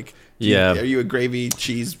meatball. Like, Yeah. are you a gravy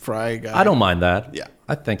cheese fry guy? I don't mind that. Yeah.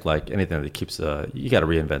 I think like anything that keeps you got to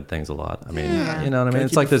reinvent things a lot. I mean, Yeah. you know what I mean? Gotta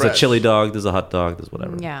It's keep like it there's a fresh. chili dog, there's a hot dog, there's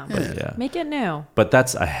whatever. Yeah. But, yeah. Make it new. But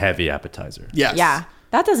that's a heavy appetizer. Yes. Yeah.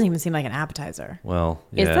 That doesn't even seem like an appetizer. Well,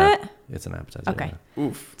 Is yeah, it? It's an appetizer. Okay. yeah.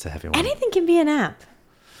 Oof. It's a heavy one. Anything can be an app.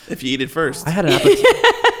 If you eat it first. I had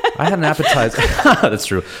an appetizer. That's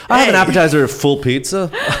true. I have an Hey. appetizer of full pizza.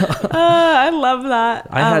 I love that.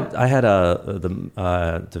 I had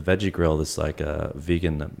the veggie grill. This like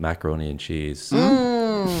vegan macaroni and cheese.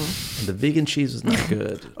 And the vegan cheese was not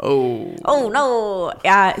good. Oh. Oh no.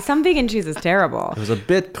 Yeah, some vegan cheese is terrible. It was a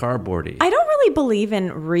bit cardboardy. I don't really believe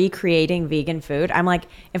in recreating vegan food. I'm like,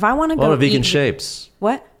 if I want to A go lot of vegan eat- shapes.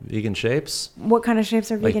 What? Vegan shapes. What kind of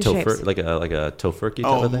shapes are Like vegan shapes? like a tofurkey type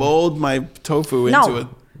Oh, of thing. mold my tofu into No. a.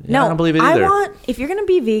 Yeah, I don't believe it either. I want, if you're going to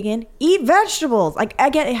be vegan, eat vegetables. Like, I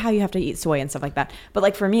get how you have to eat soy and stuff like that. But,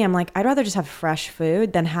 like, for me, I'm like, I'd rather just have fresh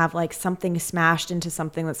food than have, like, something smashed into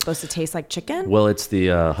something that's supposed to taste like chicken. Well, it's the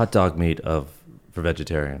hot dog meat of for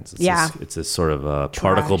vegetarians. It's Yeah. it's this sort of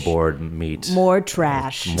particle board meat. More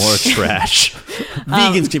trash. More trash.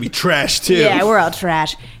 Vegans can be trash too. Yeah, we're all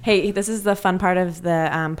trash. Hey, this is the fun part of the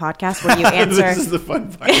podcast where you answer. This is the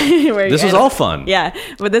fun part. where you This was answer- all fun. Yeah,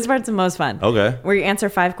 but this part's the most fun. Okay. Where you answer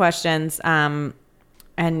 5 questions, and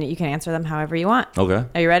you can answer them however you want. Okay.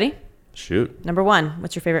 Are you ready? Shoot. Number 1,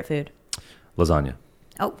 what's your favorite food? Lasagna.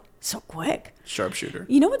 Oh, so quick. Sharpshooter.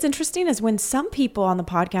 You know what's interesting is when some people on the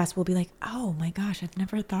podcast will be like, "Oh my gosh, I've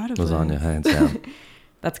never thought of Lasagna, this." hands down.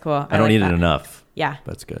 That's cool. I don't like eat that. it enough. Yeah,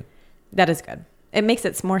 That's good. that is good. It makes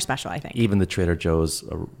it more special, I think. Even the Trader Joe's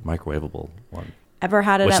microwavable one, Ever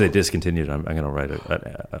had it? which at- they discontinued. I'm going to write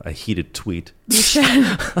a heated tweet.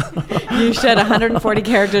 You should 140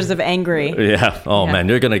 characters of angry. Yeah. Oh, Yeah. man,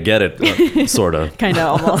 you're going to get it, sort of. Kind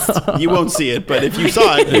of almost. You won't see it, but if you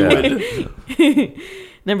saw it, you would.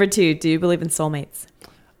 Number 2, do you believe in soulmates?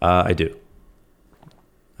 I do.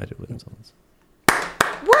 I do believe in someone's.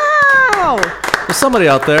 Wow! There's somebody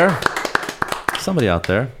out there. Somebody out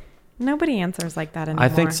there. Nobody answers like that anymore.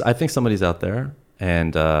 I think somebody's out there,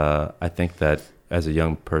 and I think that as a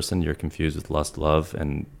young person, you're confused with lust, love,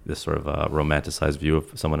 and this sort of romanticized view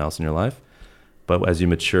of someone else in your life. But as you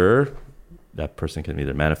mature, that person can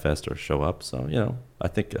either manifest or show up. So I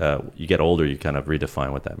think you get older, you kind of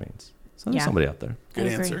redefine what that means. So there's Yeah. somebody out there. Good I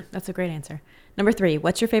agree. answer. That's a great answer. Number 3,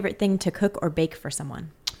 what's your favorite thing to cook or bake for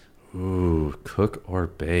someone? Ooh, cook or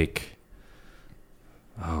bake?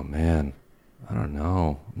 Oh man, I don't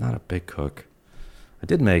know. I'm not a big cook. I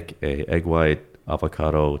did make a egg white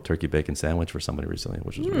avocado turkey bacon sandwich for somebody recently,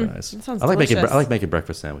 which was really nice. that sounds I like delicious. I like making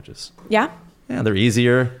breakfast sandwiches. Yeah? Yeah, they're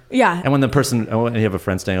easier. Yeah. And when when you have a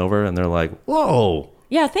friend staying over and they're like, "Whoa,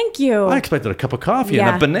 Yeah, thank you. I expected a cup of coffee Yeah.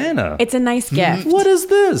 and a banana. It's a nice gift. What is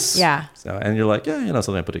this?" Yeah. So, and you're like, "Yeah,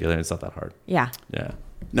 something I put together. And it's not that hard." Yeah. Yeah.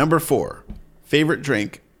 Number 4, favorite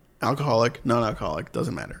drink, alcoholic, non-alcoholic,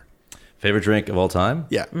 doesn't matter. Favorite drink of all time?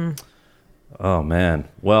 Yeah. Oh man.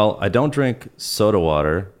 Well, I don't drink soda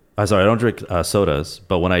water. I don't drink sodas.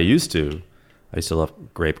 But when I used to love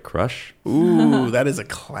Grape Crush. Ooh, that is a I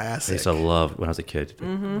classic. used to love when I was a kid.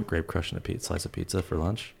 Grape Crush and a slice of pizza for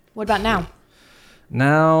lunch. What about now?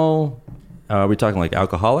 Now, are we talking like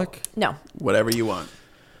alcoholic? No. Whatever you want.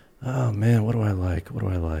 Oh man, what do I like? What do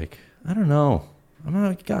I like? I don't know.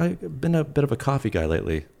 I've been a bit of a coffee guy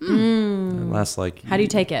lately. Last How do you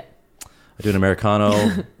take it? I do an Americano.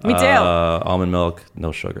 Me too. Almond milk,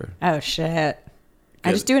 no sugar. Oh, shit. I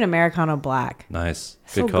Good. just do an Americano black. Nice.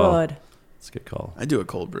 So Good call. good. It's a good call. I do a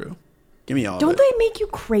cold brew. Give me all Don't of it. they make you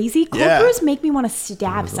crazy? Cold Yeah. brews make me want to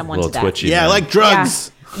stab someone a to little death. twitchy. Yeah, I man. like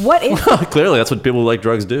drugs. Yeah. What is... Clearly, that's what people who like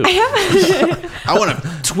drugs do. I want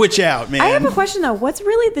to twitch out, man. I have a question, though. What's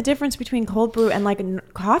really the difference between cold brew and, like,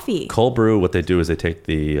 coffee? Cold brew, what they do is they take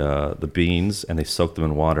the beans and they soak them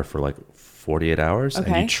in water for like 48 hours, and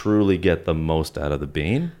Okay. you truly get the most out of the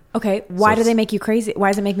bean Okay, why do it's- they make you crazy? Why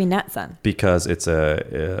does it make me nuts, then? because it's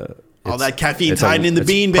All that caffeine it's hiding in the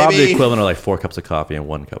bean, Probably baby. the equivalent of like 4 cups of coffee and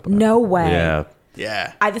 1 cup of No way. Yeah.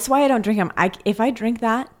 Yeah. That's why I don't drink them. If I drink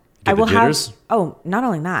that, Get I will the jitters? have... Oh, not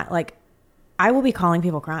only that. Like, I will be calling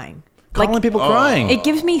people crying. Calling Like, people crying. it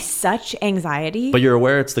gives me such anxiety. But you're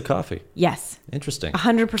aware it's the coffee. Yes. Interesting.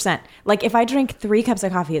 100%. Like, if I drink 3 cups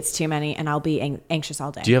of coffee, it's too many, and I'll be anxious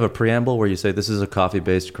all day. Do you have a preamble where you say, "This is a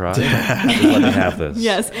coffee-based cry"? Just let me have this.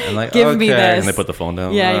 Yes. And like, Give okay. me this. And they put the phone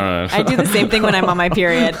down. Yeah, All right. I do the same thing when I'm on my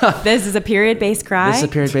period. This is a period-based cry. This is a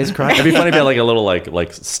period-based cry. It'd be funny if you had like a little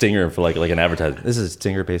like stinger for like an advertisement. This is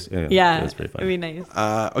stinger-based. Yeah, that's pretty funny. it'd be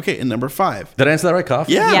nice. Okay, and number 5. Did I answer that right?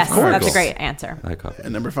 Coffee? Yeah, Yes, of course. that's a great answer. I like coffee.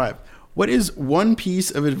 And number 5. What is one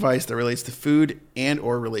piece of advice that relates to food and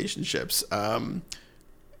or relationships?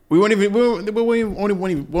 We won't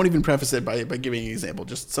even preface it by giving an example.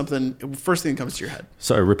 Just something, first thing that comes to your head.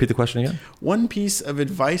 Sorry, repeat the question again. One piece of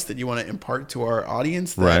advice that you want to impart to our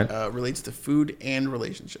audience that Right. relates to food and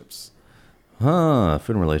relationships. Food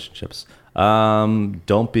and relationships.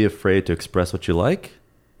 Don't be afraid to express what you like.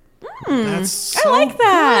 That's so I like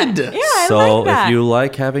that. good. Yeah, I so like that. if you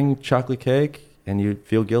like having chocolate cake and you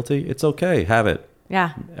feel guilty, it's okay. Have it.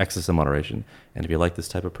 Yeah. Excess in moderation. And if you like this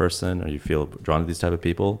type of person or you feel drawn to these type of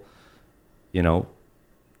people,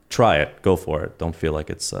 try it. Go for it. Don't feel like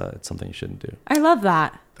it's something you shouldn't do. I love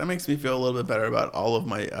that. That makes me feel a little bit better about all of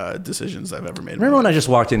my decisions I've ever made. Remember when I just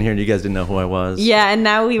walked in here and you guys didn't know who I was? Yeah, and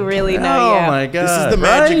now we really know Oh you. my god! This is the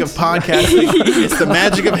magic of podcasting. It's the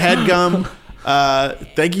magic of HeadGum.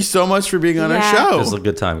 Thank you so much for being on our Yeah. show. This is a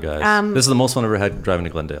good time, guys. This is the most fun I've ever had driving to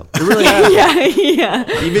Glendale. It really has. yeah.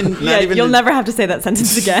 Even You'll never have to say that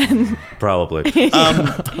sentence again. Probably.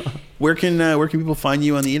 Where can people find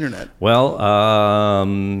you on the internet? Well,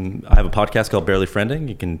 I have a podcast called Barely Friending.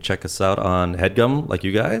 You can check us out on HeadGum, like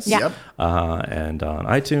you guys. Yeah. Yep. And on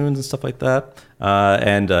iTunes and stuff like that.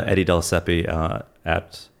 And Eddie Delaseppe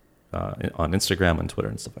on Instagram and Twitter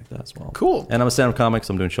and stuff like that as well. Cool. And I'm a stand-up comic,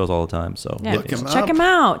 so I'm doing shows all the time. So Yeah. Look him Check up. him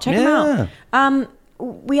out. Check him Yeah. out.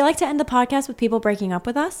 We like to end the podcast with people breaking up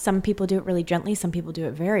with us. Some people do it really gently. Some people do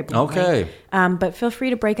it very bluntly. Okay. But feel free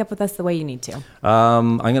to break up with us the way you need to.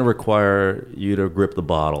 I'm going to require you to grip the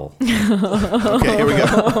bottle. Okay, here we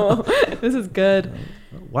go. This is good.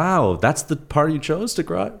 Wow, that's the part you chose to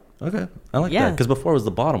grip? Okay, I like Yeah. that. Because before it was the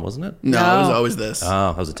bottom, wasn't it? No, it was No. always this. Oh,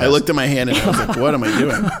 that was a test. I looked at my hand and I was like, what am I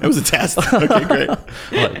doing? It was a test. Okay, great.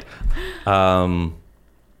 What?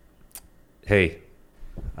 Hey.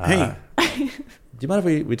 Hey. Do you mind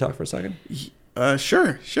if we talk for a second?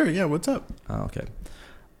 Sure. Yeah, what's up? Oh, okay.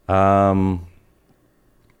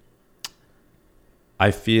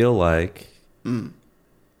 I feel like I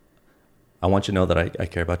want you to know that I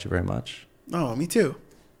care about you very much. Oh, me too.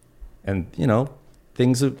 And,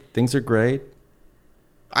 things are great,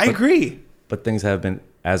 I agree. but things have been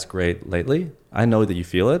as great lately. I know that you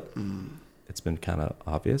feel it. It's been kind of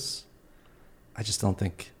obvious. I just don't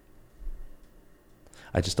think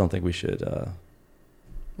we should.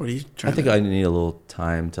 What are you trying I think to I need a little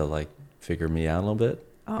time to figure me out a little bit,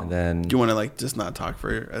 and then Do you want to just not talk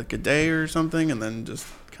for like a day or something and then just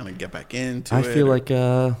kind of get back into it? I feel like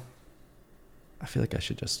I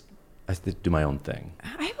should just do my own thing.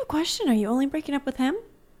 I have a question. Are you only breaking up with him?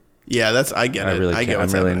 Yeah, I get it. I get I'm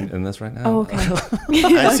what's really happening. in this right now. Oh, okay.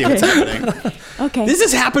 I see what's happening. Okay. This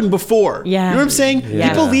has happened before. Yeah. You know what I'm saying? Yeah.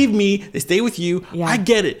 People leave me, they stay with you. Yeah. I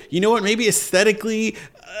get it. You know what? Maybe aesthetically,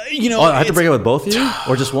 Oh, I have to break up with both of you,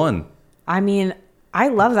 or just one? I mean, I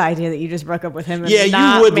love the idea that you just broke up with him. And Yeah,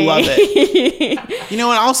 not you would me. love it. You know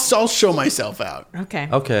what? I'll show myself out. Okay.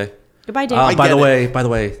 Okay. Goodbye, Dave. I By get the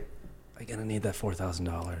way, I'm gonna need that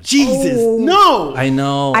 $4,000. Jesus, Oh. no. I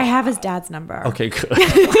know. I have his dad's number. Okay, good.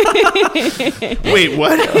 Wait,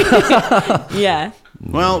 what? Yeah.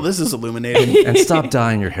 Well, this is illuminating. And stop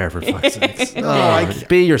dyeing your hair for fuck's sakes. I-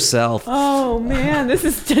 Be yourself. Oh man, this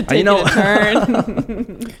is taking You know- a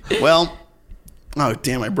turn. Well, oh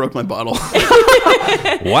damn, I broke my bottle.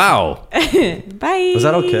 Wow. Bye. Was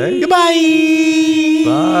that okay? Goodbye.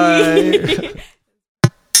 Bye.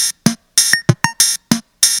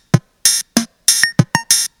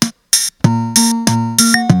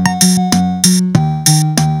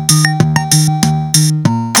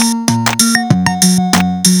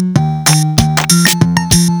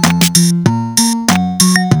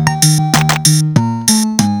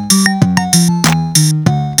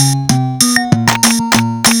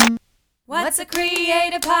 What's a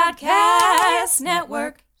Creative Podcast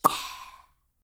Network?